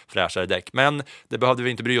har fräschare däck. Men det behövde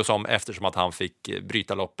vi inte bry oss om eftersom att han fick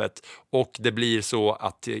bryta loppet. Och det blir så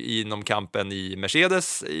att inom kampen i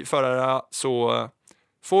Mercedes i förra så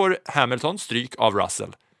får Hamilton stryk av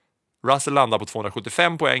Russell. Russell landar på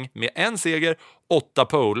 275 poäng med en seger, 8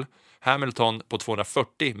 pole. Hamilton på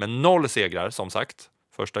 240 med 0 segrar, som sagt,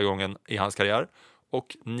 första gången i hans karriär,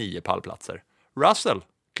 och 9 pallplatser. Russell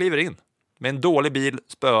kliver in med en dålig bil,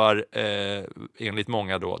 spöar enligt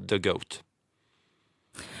många då the GOAT.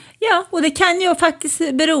 Ja, och det kan ju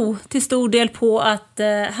faktiskt bero till stor del på att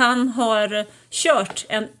han har kört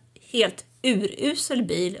en helt urusel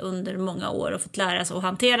bil under många år och fått lära sig att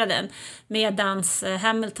hantera den. Medans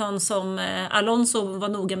Hamilton, som Alonso var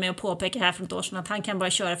noga med att påpeka här för ett år sedan, att han kan bara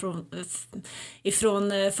köra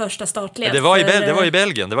ifrån första startled. Det var i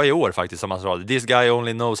Belgien, det var i år faktiskt som han sa. This guy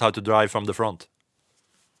only knows how to drive from the front.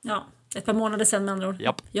 Ja, ett par månader sedan med andra ord.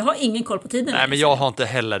 Japp. Jag har ingen koll på tiden. Nej, men jag har inte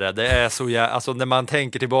heller det. Det är så alltså när man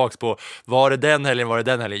tänker tillbaks på var det den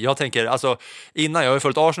helgen. Jag tänker, alltså innan, jag har ju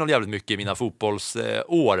följt Arsenal jävligt mycket i mina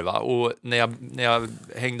fotbollsår, va? Och när jag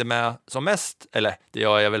hängde med som mest, eller det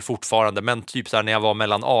gör jag väl fortfarande, men typ så här när jag var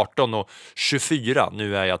mellan 18 och 24,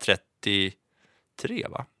 nu är jag 33,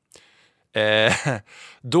 va?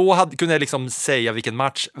 Då kunde jag liksom säga vilken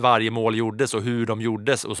match varje mål gjordes och hur de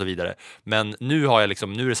gjordes och så vidare. Men nu har jag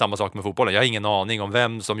liksom, nu är det samma sak med fotbollen. Jag har ingen aning om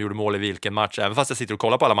vem som gjorde mål i vilken match, även fast jag sitter och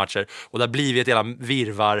kollar på alla matcher. Och det har blivit ett jävla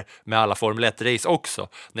virvar med alla Formel 1-race också.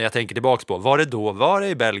 När jag tänker tillbaks på, var det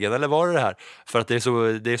i Belgien eller var det här? För att det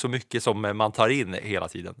är så mycket som man tar in hela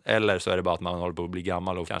tiden. Eller så är det bara att man håller på att bli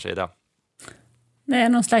gammal och kanske är det. Det är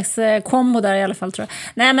någon slags kombo där i alla fall, tror jag.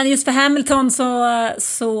 Nej, men just för Hamilton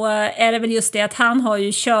så är det väl just det att han har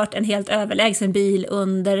ju kört en helt överlägsen bil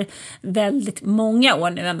under väldigt många år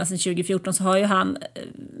nu. Ända sedan 2014 så har ju han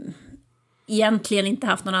egentligen inte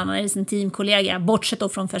haft någon annan i sin teamkollega, bortsett då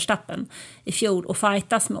från Verstappen i fjol, och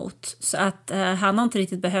fightas mot. Så att han har inte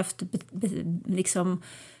riktigt behövt liksom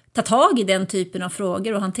ta tag i den typen av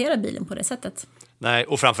frågor och hantera bilen på det sättet. Nej,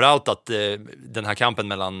 och framförallt att den här kampen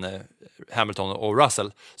mellan Hamilton och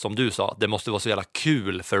Russell, som du sa, det måste vara så jävla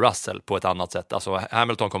kul för Russell på ett annat sätt. Alltså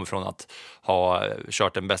Hamilton kommer från att ha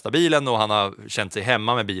kört den bästa bilen och han har känt sig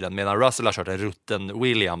hemma med bilen, medan Russell har kört en rutten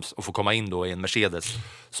Williams och får komma in då i en Mercedes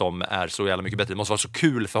som är så jävla mycket bättre. Det måste vara så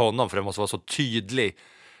kul för honom, för det måste vara så tydlig.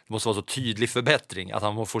 Det måste vara så tydlig förbättring att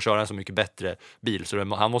han får köra en så mycket bättre bil,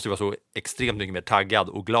 så han måste ju vara så extremt mycket mer taggad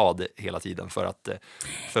och glad hela tiden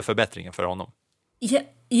för förbättringen för honom.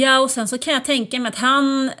 Ja, och sen så kan jag tänka mig att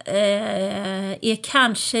han är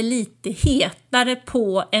kanske lite hetare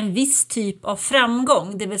på en viss typ av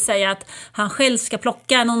framgång. Det vill säga att han själv ska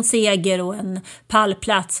plocka någon seger och en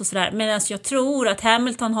pallplats och sådär. Medan jag tror att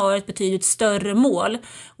Hamilton har ett betydligt större mål.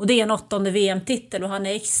 Och det är en 8:e VM-titel, och han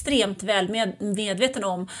är extremt väl medveten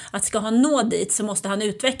om att ska han nå dit så måste han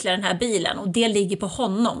utveckla den här bilen. Och det ligger på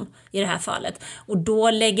honom i det här fallet. Och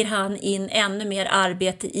då lägger han in ännu mer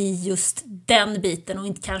arbete i just den biten och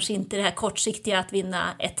kanske inte det här kortsiktiga att vinna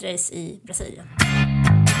ett race i Brasilien.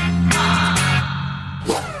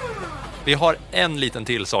 Vi har en liten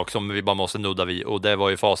till sak som vi bara måste nudda vid, och det var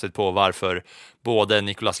ju facit på varför både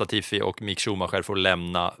Nicolas Latifi och Mick Schumacher får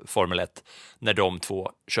lämna Formel 1 när de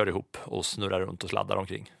två kör ihop och snurrar runt och sladdar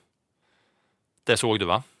omkring. Det såg du,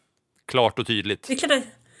 va? Klart och tydligt.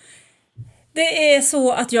 Det är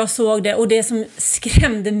så att jag såg det, och det som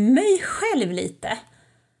skrämde mig själv lite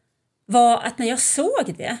var att när jag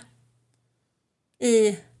såg det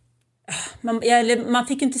man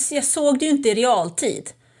fick inte se, jag såg det ju inte i realtid,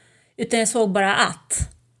 utan jag såg bara att,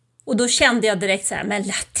 och då kände jag direkt så här, men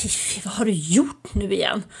Latifi, vad har du gjort nu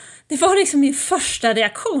igen? Det var liksom min första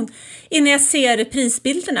reaktion innan jag ser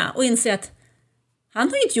reprisbilderna och inser att han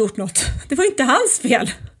har inte gjort något, det var inte hans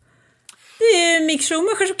fel. Det är Mick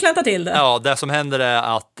Schumacher som klantar till det. Ja, det som händer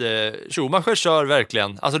är att Schumacher kör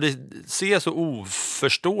verkligen, alltså det ser så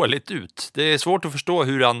oförståeligt ut. Det är svårt att förstå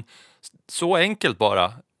hur han så enkelt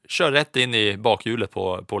bara kör rätt in i bakhjulet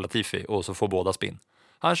på Latifi och så får båda spinn.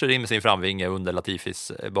 Han kör in med sin framvinge under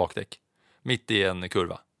Latifis bakdäck, mitt i en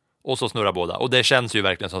kurva. Och så snurrar båda. Och det känns ju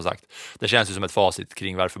verkligen, som sagt, det känns ju som ett facit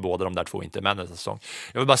kring varför båda de där två inte är med nästa säsong.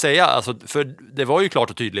 Jag vill bara säga, alltså, för det var ju klart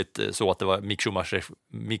och tydligt så att det var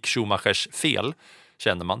Mick Schumachers fel,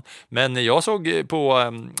 kände man. Men jag såg på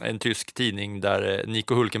en tysk tidning där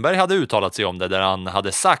Nico Hülkenberg hade uttalat sig om det, där han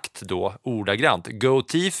hade sagt då ordagrant, Go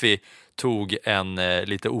Tifi tog en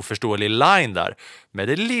lite oförståelig line där med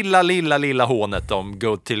det lilla hånet om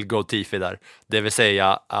Go Tifi där. Det vill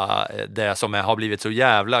säga det som har blivit så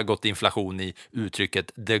jävla gott inflation i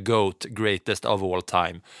uttrycket the GOAT, greatest of all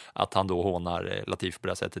time. Att han då hånar Latifi på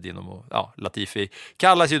det sättet genom att, Latifi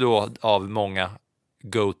kallas ju då av många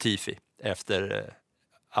Go Tifi efter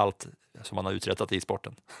allt som han har uträttat i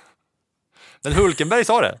sporten. Men Hülkenberg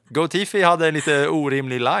sa det. Go Tifi hade en lite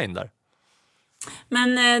orimlig line där.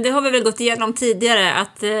 Men det har vi väl gått igenom tidigare,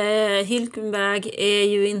 att Hülkenberg är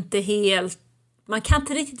ju inte helt... Man kan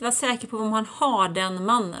inte riktigt vara säker på om han har den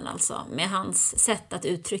mannen, alltså, med hans sätt att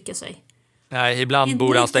uttrycka sig. Nej, ibland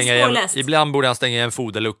borde han stänga en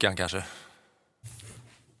foderluckan kanske.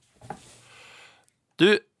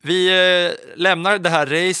 Du, vi lämnar det här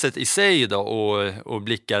racet i sig då och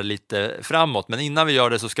blickar lite framåt. Men innan vi gör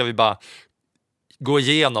det så ska vi bara gå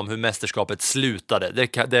igenom hur mästerskapet slutade.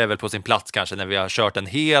 Det är väl på sin plats kanske när vi har kört en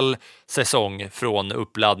hel säsong från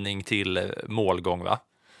uppladdning till målgång, va?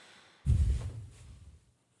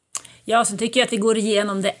 Ja, så tycker jag att vi går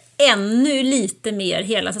igenom det ännu lite mer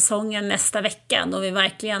hela säsongen nästa vecka, då vi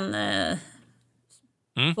verkligen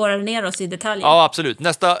borrar ner oss i detaljer. Ja, absolut.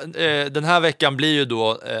 Den här veckan blir ju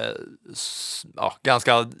då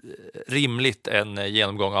ganska rimligt en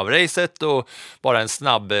genomgång av racet och bara en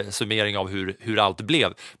snabb summering av hur allt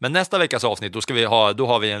blev. Men nästa veckas avsnitt, då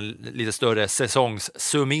har vi en lite större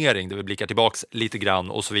säsongssummering där vi blickar tillbaks lite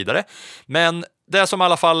grann och så vidare. Men det som i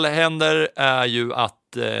alla fall händer är ju att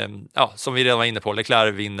som vi redan var inne på,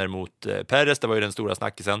 Leclerc vinner mot Perez, det var ju den stora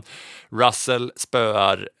snackisen. Russell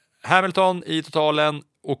spöar Hamilton i totalen,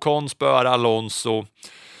 Ocon spöar Alonso.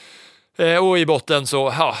 Och i botten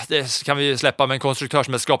så, det kan vi släppa, men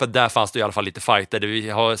konstruktörsmästerskapet, där fanns det i alla fall lite fighter. Vi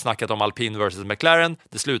har snackat om Alpine versus McLaren.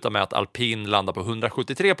 Det slutar med att Alpine landar på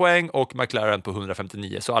 173 poäng och McLaren på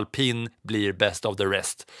 159. Så Alpine blir best of the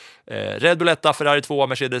rest. Red Bull 1, Ferrari 2,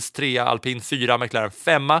 Mercedes 3, Alpine 4, McLaren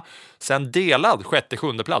 5. Sen delad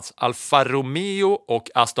 6:e-7:e plats, Alfa Romeo och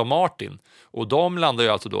Aston Martin. Och de landar ju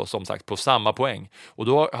alltså då som sagt på samma poäng. Och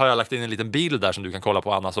då har jag lagt in en liten bild där som du kan kolla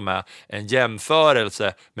på, Anna, som är en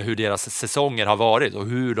jämförelse med hur deras säsonger har varit och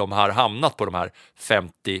hur de har hamnat på de här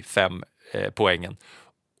 55 poängen.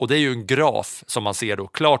 Och det är ju en graf som man ser då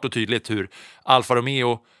klart och tydligt hur Alfa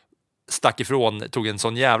Romeo stack ifrån, tog en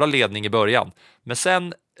sån jävla ledning i början. Men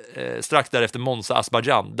sen strax därefter Monza,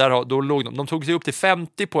 Azerbaijan, då låg de tog sig upp till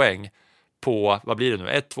 50 poäng på, vad blir det nu?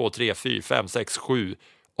 1, 2, 3, 4, 5, 6, 7,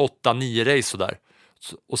 8, 9 race sådär.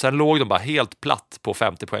 Och sen låg de bara helt platt på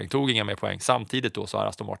 50 poäng, tog inga mer poäng. Samtidigt då så har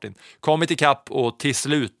Aston Martin kommit ikapp och till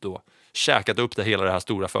slut då käkat upp hela det här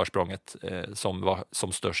stora försprånget som var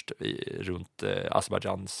som störst runt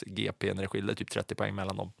Azerbajdzjans GP när det skilde typ 30 poäng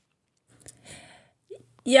mellan dem.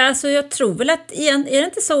 Ja, alltså jag tror väl att är det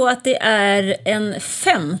inte så att det är en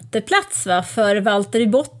 5:e plats för Valtteri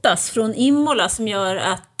Bottas från Imola som gör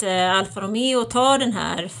att Alfa Romeo tar den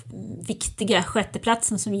här viktiga 6:e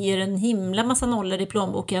platsen som ger en himla massa nollor i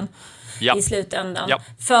plånboken i slutändan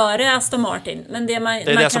före Aston Martin. Men det man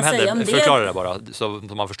det kan som säga händer, om det, förklara det bara så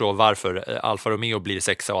man förstår varför Alfa Romeo blir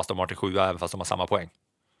 6 och Aston Martin 7 även fast de har samma poäng.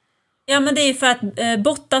 Ja, men det är för att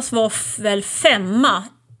Bottas var väl 5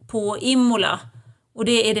 på Imola. Och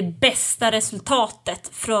det är det bästa resultatet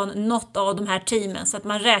från något av de här teamen. Så att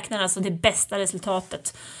man räknar alltså det bästa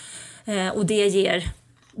resultatet. Och det ger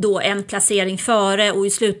då en placering före. Och i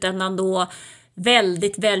slutändan då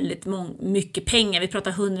väldigt, väldigt mycket pengar. Vi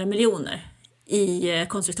pratar 100 miljoner i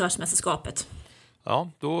konstruktörsmästerskapet.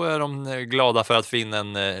 Ja, då är de glada för att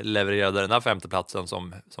finnen levererade den här 5:e platsen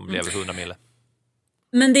som blev 100 mille.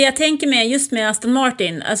 Men det jag tänker med just med Aston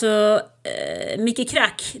Martin, alltså Mickey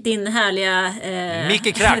Krack, din härliga...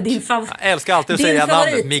 Mickey Krack, jag älskar alltid att säga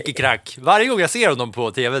namnet Mickey Krack. Varje gång jag ser honom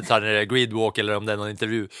på tv, så när det är gridwalk eller om det är någon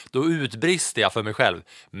intervju, då utbrister jag för mig själv.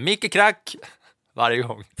 Mickey Krack, varje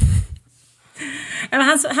gång.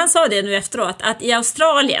 Han sa det nu efteråt, att i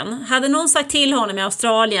Australien, hade någon sagt till honom i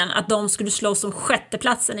Australien att de skulle slåss om 6:e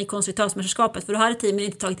platsen i konstruktörsmästerskapet, för då hade teamen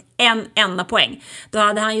inte tagit en enda poäng. Då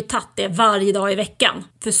hade han ju tagit det varje dag i veckan,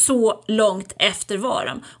 för så långt efter var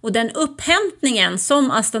de. Och den upphämtningen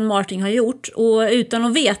som Aston Martin har gjort, och utan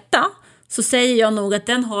att veta, så säger jag nog att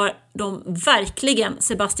den har de verkligen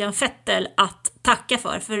Sebastian Vettel att tacka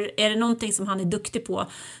för. För är det någonting som han är duktig på,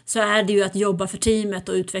 så är det ju att jobba för teamet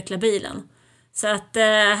och utveckla bilen. Så att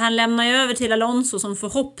han lämnar ju över till Alonso som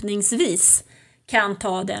förhoppningsvis kan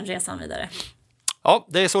ta den resan vidare. Ja,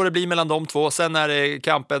 det är så det blir mellan de två. Sen är det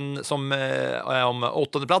kampen som är om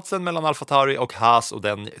 8:e platsen mellan AlphaTauri och Haas, och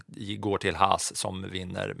den går till Haas som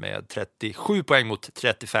vinner med 37 poäng mot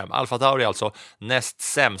 35. AlphaTauri alltså näst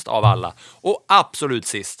sämst av alla. Och absolut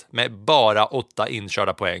sist med bara 8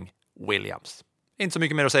 inkörda poäng, Williams. Inte så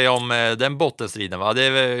mycket mer att säga om den bottenstriden, va? Det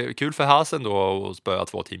är kul för Haas ändå att spöa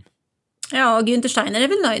 2 team. Ja, Günther Steiner är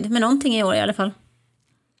väl nöjd med någonting i år i alla fall.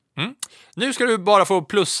 Nu ska du bara få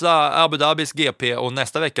plussa Abu Dhabis GP, och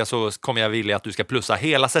nästa vecka så kommer jag vilja att du ska plussa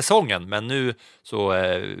hela säsongen. Men nu så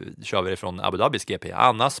kör vi det från Abu Dhabis GP.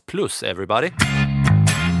 Annas plus, everybody.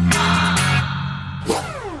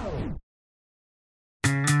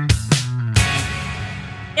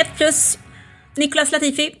 Ett plus, Nicolas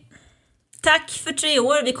Latifi. Tack för 3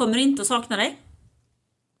 år, vi kommer inte att sakna dig.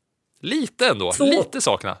 Lite ändå, 2.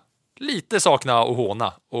 Lite sakna och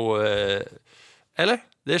håna. Och, eller?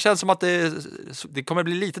 Det känns som att det kommer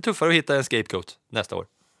bli lite tuffare att hitta en scapegoat nästa år.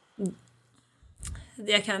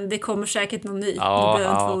 Det kommer säkert någon ny.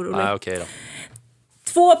 Ja, okej då.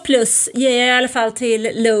 2 plus ger jag i alla fall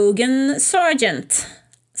till Logan Sargent,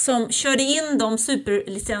 som körde in de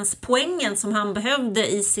superlicenspoängen som han behövde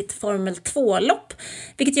i sitt Formel 2-lopp.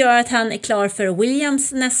 Vilket gör att han är klar för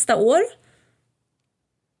Williams nästa år.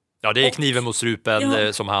 Ja, det är kniven mot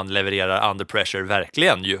strupen som han levererar under pressure,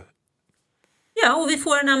 verkligen ju. Ja, och vi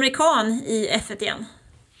får en amerikan i F1 igen.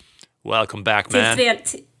 Welcome back, man.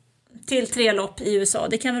 Till 3 lopp i USA.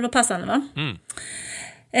 Det kan väl vara passande, va?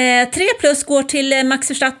 3+ går till Max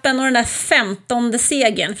Verstappen och den där 15:e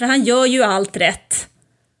segern. För han gör ju allt rätt.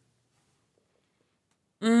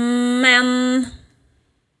 Men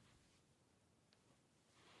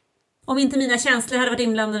om inte mina känslor hade varit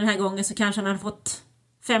inblandade den här gången så kanske han hade fått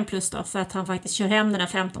 5+ då, för att han faktiskt kör hem den där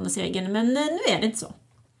 15:e segern. Men nu är det inte så.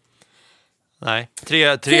 Nej,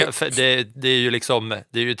 3 det är ju liksom,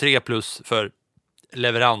 det är ju 3+ för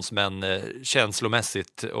leverans, men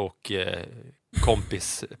känslomässigt och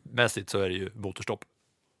kompismässigt så är det ju motorstopp.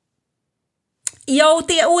 Ja,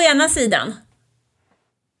 å ena sidan.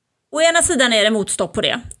 Å ena sidan är det motstopp på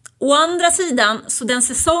det. Å andra sidan, så den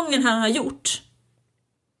säsongen han har gjort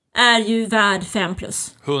är ju värd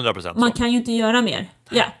 5+. 100%. Man kan ju inte göra mer.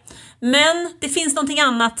 Ja. Men det finns någonting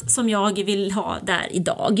annat som jag vill ha där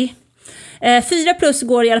idag. 4+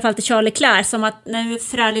 går i alla fall till Charles Leclerc, som att när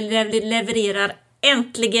Ferrari levererar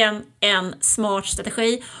äntligen en smart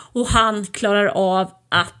strategi och han klarar av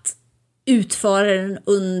att utföra den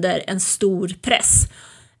under en stor press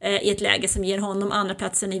i ett läge som ger honom andra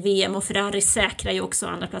platsen i VM, och Ferrari säkrar ju också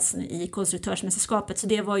andra platsen i konstruktörsmästerskapet, så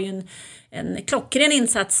det var ju en klockren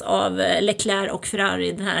insats av Leclerc och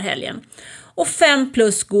Ferrari den här helgen. Och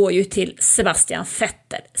 5+ går ju till Sebastian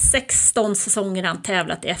Vettel. 16 säsonger han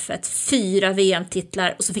tävlat i F1, 4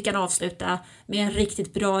 VM-titlar, och så fick han avsluta med en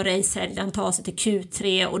riktigt bra racehelg. Han tar sig till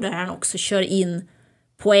Q3 och där han också kör in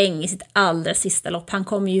poäng i sitt allra sista lopp. Han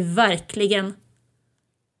kommer ju verkligen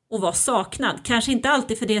att vara saknad. Kanske inte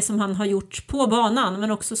alltid för det som han har gjort på banan,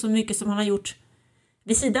 men också så mycket som han har gjort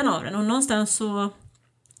vid sidan av den. Och någonstans så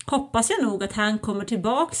hoppas jag nog att han kommer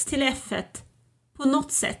tillbaks till F1 på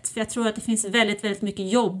något sätt. För jag tror att det finns väldigt, väldigt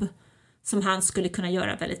mycket jobb som han skulle kunna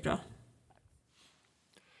göra väldigt bra.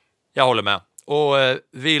 Jag håller med. Och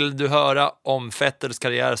vill du höra om Vettels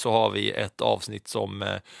karriär så har vi ett avsnitt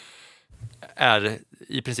som är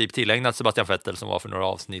i princip tillägnat Sebastian Vettel, som var för några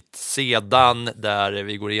avsnitt sedan, där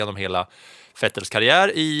vi går igenom hela Vettels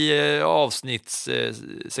karriär i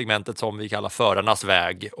avsnittssegmentet som vi kallar förarnas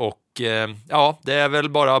väg. Och ja, det är väl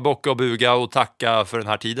bara bocka och buga och tacka för den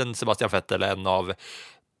här tiden. Sebastian Vettel, en av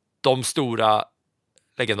de stora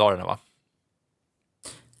legendarerna, va?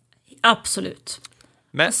 Absolut.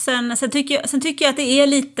 Men sen tycker jag att det är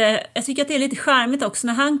lite charmigt också.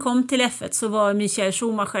 När han kom till F1 så var Mick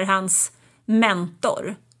Schumacher hans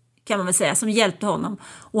mentor, kan man väl säga, som hjälpte honom.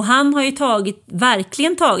 Och han har ju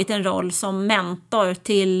verkligen tagit en roll som mentor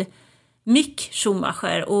till Mick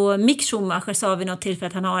Schumacher. Och Mick Schumacher sa vid något tillfälle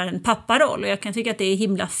att han har en papparoll. Och jag kan tycka att det är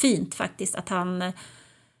himla fint faktiskt att han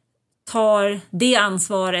tar det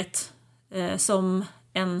ansvaret som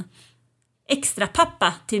en extra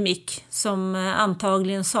pappa till Mick, som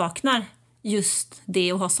antagligen saknar just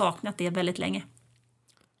det och har saknat det väldigt länge.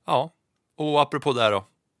 ja, och apropå det då,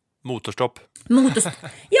 motorstopp.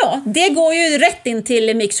 Ja, det går ju rätt in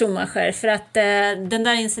till Mick Schumacher, för att den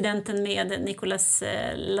där incidenten med Nicolas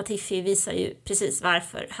Latifi visar ju precis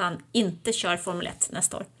varför han inte kör Formel 1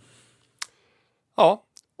 nästa år. Ja,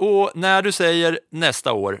 och när du säger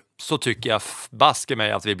nästa år så tycker jag baske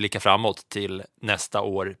mig att vi blickar framåt till nästa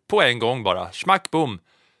år på en gång bara. Schmack boom,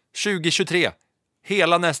 2023.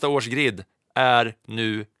 Hela nästa års grid är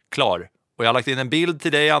nu klar. Och jag har lagt in en bild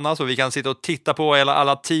till dig, Anna, så vi kan sitta och titta på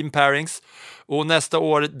alla team pairings. Och nästa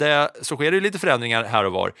år så sker det lite förändringar här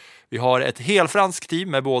och var. Vi har ett helfranskt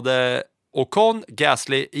team med både Ocon,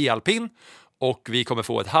 Gasly i alpin. Och vi kommer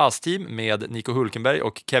få ett Haas-team med Nico Hülkenberg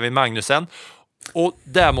och Kevin Magnussen. Och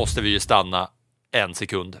där måste vi ju stanna en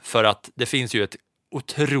sekund. För att det finns ju ett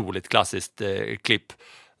otroligt klassiskt klipp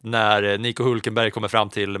när Nico Hülkenberg kommer fram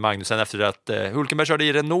till Magnussen efter att Hülkenberg körde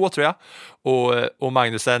i Renault, tror jag, och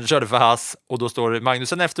Magnussen körde för Haas, och då står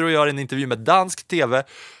Magnussen efter och gör en intervju med dansk tv.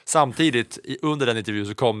 Samtidigt under den intervjun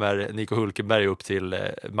så kommer Nico Hülkenberg upp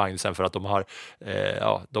till Magnussen för att de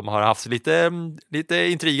har haft lite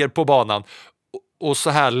intriger på banan, och så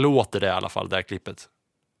här låter det i alla fall, det här klippet,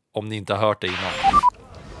 om ni inte har hört det innan.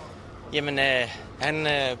 Jamen, han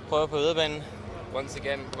prøver på yderbanen. Once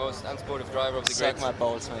again, most unsportive driver of the grid. Suck my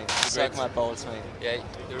balls, mate. Suck my balls, mate. Yeah,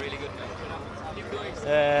 you're really good,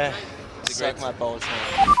 man. Suck my balls,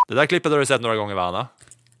 mate. Det där klippet har du sett några gånger, va, Anna?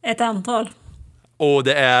 Ett antal. Och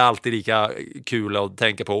det är alltid lika kul att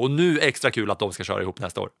tänka på. Och nu extra kul att de ska köra ihop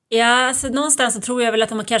nästa år. Ja, alltså någonstans så tror jag väl att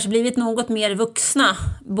de har kanske blivit något mer vuxna,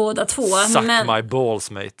 båda två. Suck my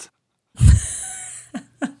balls, mate.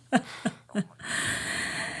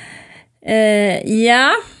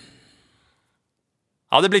 Ja.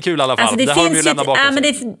 Ja, det blir kul i alla fall. Alltså det har de ju lämnat bakom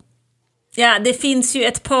sig. Det finns ju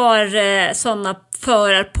ett par sådana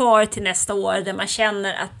förarpar till nästa år där man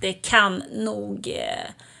känner att det kan nog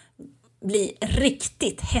bli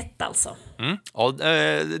riktigt hett alltså. Ja,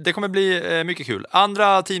 det kommer bli mycket kul.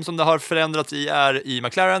 Andra team som det har förändrats i är i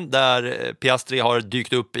McLaren, där Piastri har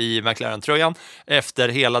dykt upp i McLaren-tröjan efter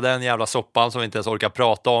hela den jävla soppan som vi inte ens orkar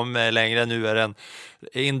prata om längre. Nu är den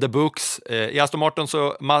in the books. I Aston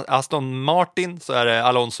Martin så är det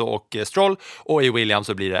Alonso och Stroll, och i Williams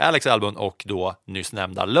så blir det Alex Albon och då nyss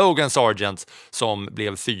nämnda Logan Sargent som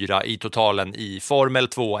blev 4 i totalen i Formel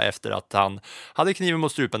 2 efter att han hade kniven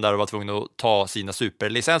mot strupen där och var tvungen att ta sina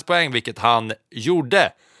superlicenspoäng, vilket han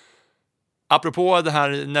gjorde. Apropå det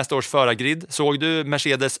här nästa års förargrid, såg du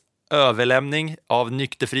Mercedes överlämning av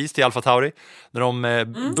nykterfris till Alfa Tauri när de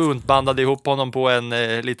buntbandade ihop honom på en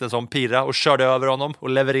liten sån pirra och körde över honom och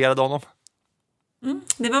levererade honom?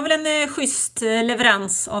 Det var väl en schysst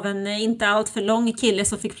leverans av en inte allt för lång kille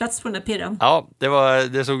som fick plats på den där pirran. Ja,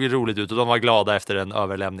 det såg roligt ut och de var glada efter den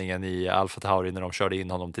överlämningen i Alfa Tauri när de körde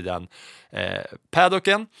in honom till den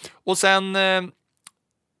paddocken. Och sen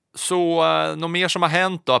så något mer som har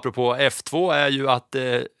hänt då, apropå F2, är ju att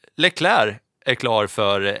Leclerc är klar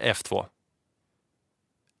för F2.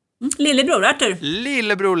 Lillebror Arthur.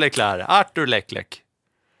 Lillebror Leclerc, Arthur Leclerc.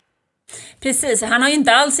 Precis, han har ju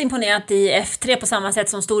inte alls imponerat i F3 på samma sätt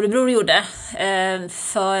som storebror gjorde.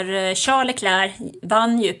 För Charles Leclerc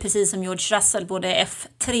vann ju precis som George Russell både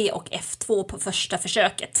F3 och F2 på första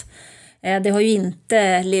försöket. Det har ju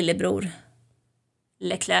inte lillebror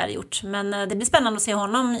Leclerc gjort. Men det blir spännande att se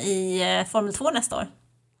honom i Formel 2 nästa år.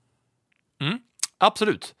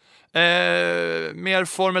 Absolut. Mer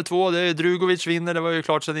Formel 2, det är Drugovic vinner, det var ju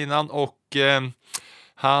klart sedan innan, och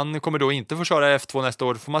han kommer då inte få köra F2 nästa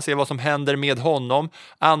år. Får man se vad som händer med honom.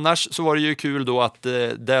 Annars så var det ju kul då att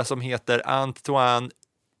det som heter Antoine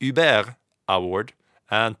Hubert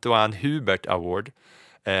Award,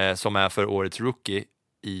 som är för årets rookie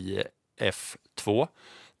i F2,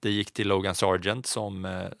 det gick till Logan Sargent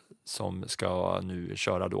som ska nu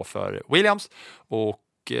köra då för Williams, och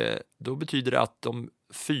då betyder det att de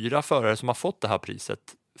 4 förare som har fått det här priset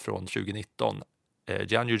från 2019,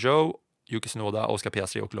 Jian Yuzhou, Yuki Tsunoda, Oscar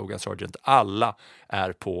Piastri och Logan Sargent, alla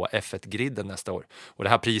är på F1-griden nästa år. Och det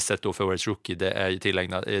här priset då för årets rookie, det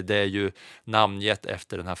är ju namngett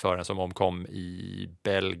efter den här föraren som omkom i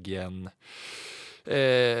Belgien,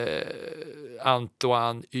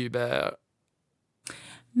 Antoine Hubert.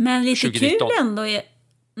 Men lite 2019. Kul ändå är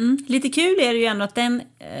lite kul är det ju ändå att den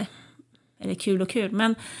eller kul,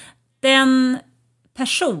 men den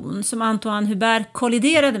person som Antoine Hubert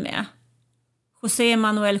kolliderade med, José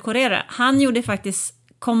Manuel Correa, han gjorde faktiskt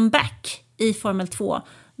comeback i Formel 2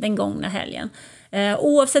 den gångna helgen.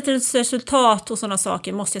 Oavsett resultat och sådana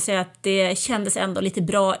saker måste jag säga att det kändes ändå lite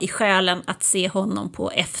bra i själen att se honom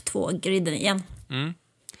på F2-griden igen.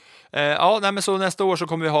 Men så nästa år så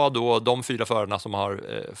kommer vi ha då de 4 förarna som har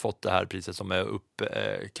fått det här priset som är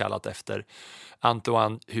uppkallat efter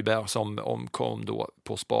Antoine Hubert som omkom då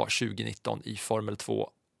på Spa 2019 i Formel 2.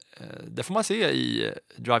 Det får man se i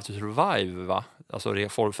Drive to Survive, va? Alltså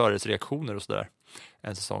förares reaktioner och sådär.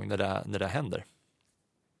 En säsong när det händer.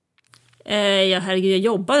 Ja, herregud, jag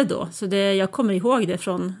jobbade då. Så jag kommer ihåg det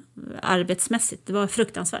från arbetsmässigt. Det var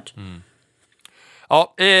fruktansvärt.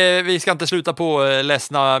 Ja, vi ska inte sluta på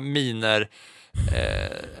ledsna miner.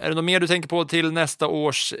 Är det något mer du tänker på till nästa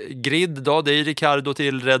års grid då? Det är Ricciardo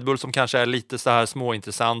till Red Bull som kanske är lite så här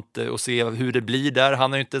småintressant att se hur det blir där.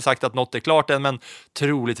 Han har ju inte sagt att något är klart än, men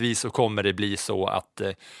troligtvis så kommer det bli så att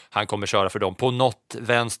han kommer köra för dem på något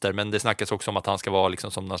vänster, men det snackas också om att han ska vara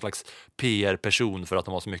liksom som någon slags PR-person för att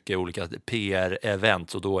de har så mycket olika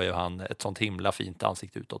PR-event, och då är ju han ett sånt himla fint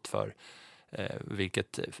ansikte utåt för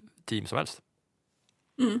vilket team som helst.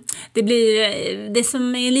 Det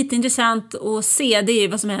som är lite intressant att se, det är ju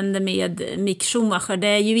vad som händer med Mick Schumacher. Det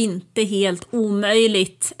är ju inte helt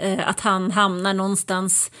omöjligt att han hamnar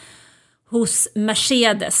någonstans hos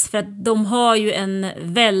Mercedes, för att de har ju en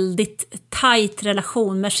väldigt tajt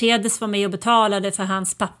relation. Mercedes var med och betalade för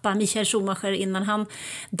hans pappa Michael Schumacher innan han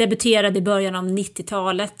debuterade i början av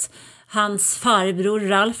 90-talet. Hans farbror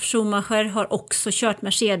Ralf Schumacher har också kört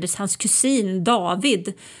Mercedes. Hans kusin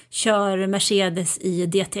David kör Mercedes i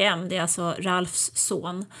DTM. Det är alltså Ralfs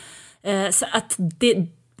son. Så att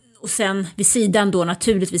Och sen vid sidan då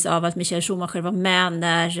naturligtvis av att Michael Schumacher var med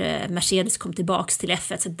när Mercedes kom tillbaks till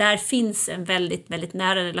F1. Så där finns en väldigt, väldigt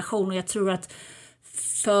nära relation. Och jag tror att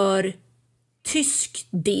för tysk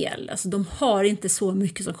del, alltså de har inte så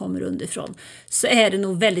mycket som kommer underifrån, så är det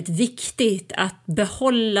nog väldigt viktigt att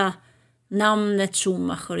behålla namnet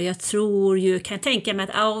Schumacher. Jag tror ju, kan jag tänka mig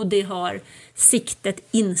att Audi har siktet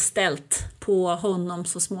inställt på honom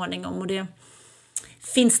så småningom, och det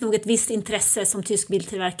finns nog ett visst intresse som tysk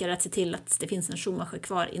biltillverkare att se till att det finns en Schumacher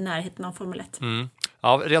kvar i närheten av Formel 1.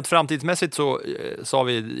 Ja, rent framtidsmässigt så sa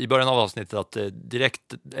vi i början av avsnittet att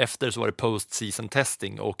direkt efter så var det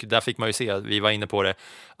post-season-testing, och där fick man ju se, vi var inne på det,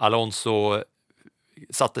 Alonso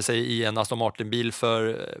satte sig i en Aston Martin-bil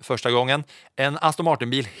för första gången. En Aston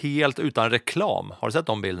Martin-bil helt utan reklam. Har du sett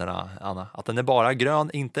de bilderna, Anna? Att den är bara grön,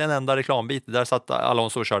 inte en enda reklambit. Där satt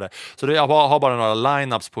Alonso och körde. Så jag har bara några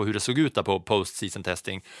lineups på hur det såg ut där på post-season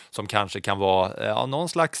testing, som kanske kan vara någon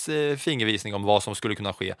slags fingervisning om vad som skulle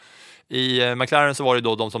kunna ske. I McLaren så var det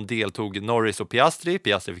då de som deltog, Norris och Piastri.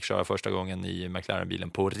 Piastri fick köra första gången i McLaren-bilen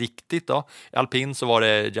på riktigt då. I Alpin så var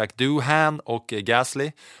det Jack Doohan och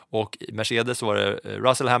Gasly. Och i Mercedes så var det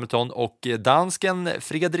Russell Hamilton och dansken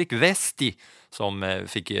Fredrik Westi som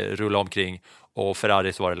fick rulla omkring. Och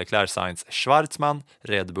Ferrari så var det Leclerc, Sainz, Schwarzman.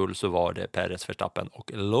 Red Bull så var det Perez, Verstappen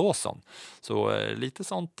och Lawson. Så lite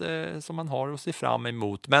sånt som man har att se fram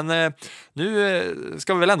emot. Men nu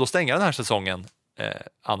ska vi väl ändå stänga den här säsongen.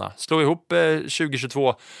 Anna, slå ihop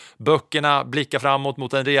 2022 böckerna, blicka framåt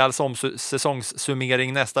mot en rejäl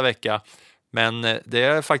säsongssummering nästa vecka. Men det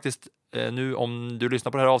är faktiskt nu, om du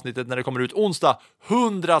lyssnar på det här avsnittet när det kommer ut onsdag,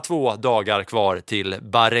 102 dagar kvar till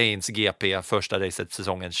Bahrains GP, första racet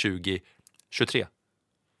säsongen 2023.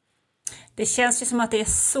 Det känns ju som att det är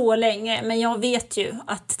så länge, men jag vet ju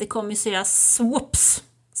att det kommer säga swoops,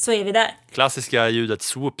 så är vi där. Klassiska ljudet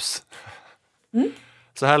swoops.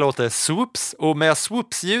 Så här låter swoops, och med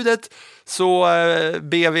swoops-ljudet så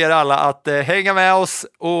ber vi er alla att hänga med oss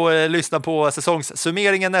och lyssna på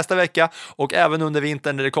säsongssummeringen nästa vecka, och även under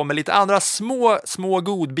vintern när det kommer lite andra små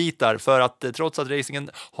godbitar, för att trots att racingen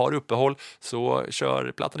har uppehåll så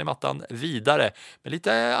kör plattan i mattan vidare med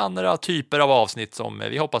lite andra typer av avsnitt som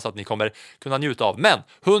vi hoppas att ni kommer kunna njuta av. Men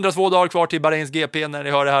 102 dagar kvar till Bahrains GP när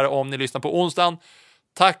ni hör det här, om ni lyssnar på onsdagen.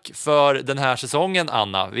 Tack för den här säsongen,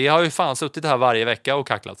 Anna. Vi har ju fan suttit här varje vecka och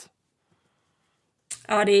kacklat.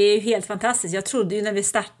 Ja, det är ju helt fantastiskt. Jag trodde ju när vi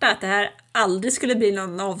startade att det här aldrig skulle bli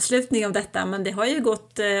någon avslutning av detta, men det har ju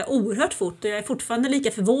gått oerhört fort, och jag är fortfarande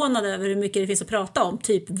lika förvånad över hur mycket det finns att prata om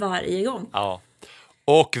typ varje gång. Ja,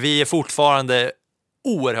 och vi är fortfarande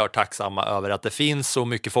oerhört tacksamma över att det finns så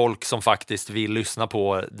mycket folk som faktiskt vill lyssna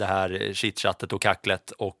på det här chitchattet och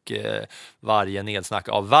kacklet och varje nedsnack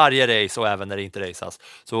av varje race, och även när det inte raceas.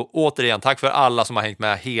 Så återigen, tack för alla som har hängt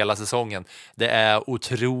med hela säsongen. Det är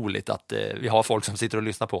otroligt att vi har folk som sitter och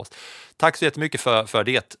lyssnar på oss. Tack så jättemycket för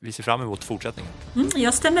det. Vi ser fram emot fortsättningen.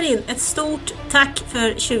 Jag stämmer in. Ett stort tack för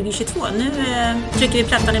 2022. Nu trycker vi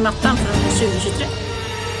plattan i mattan för 2023.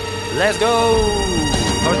 Let's go!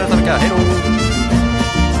 Hörs nästa vecka. Hej då!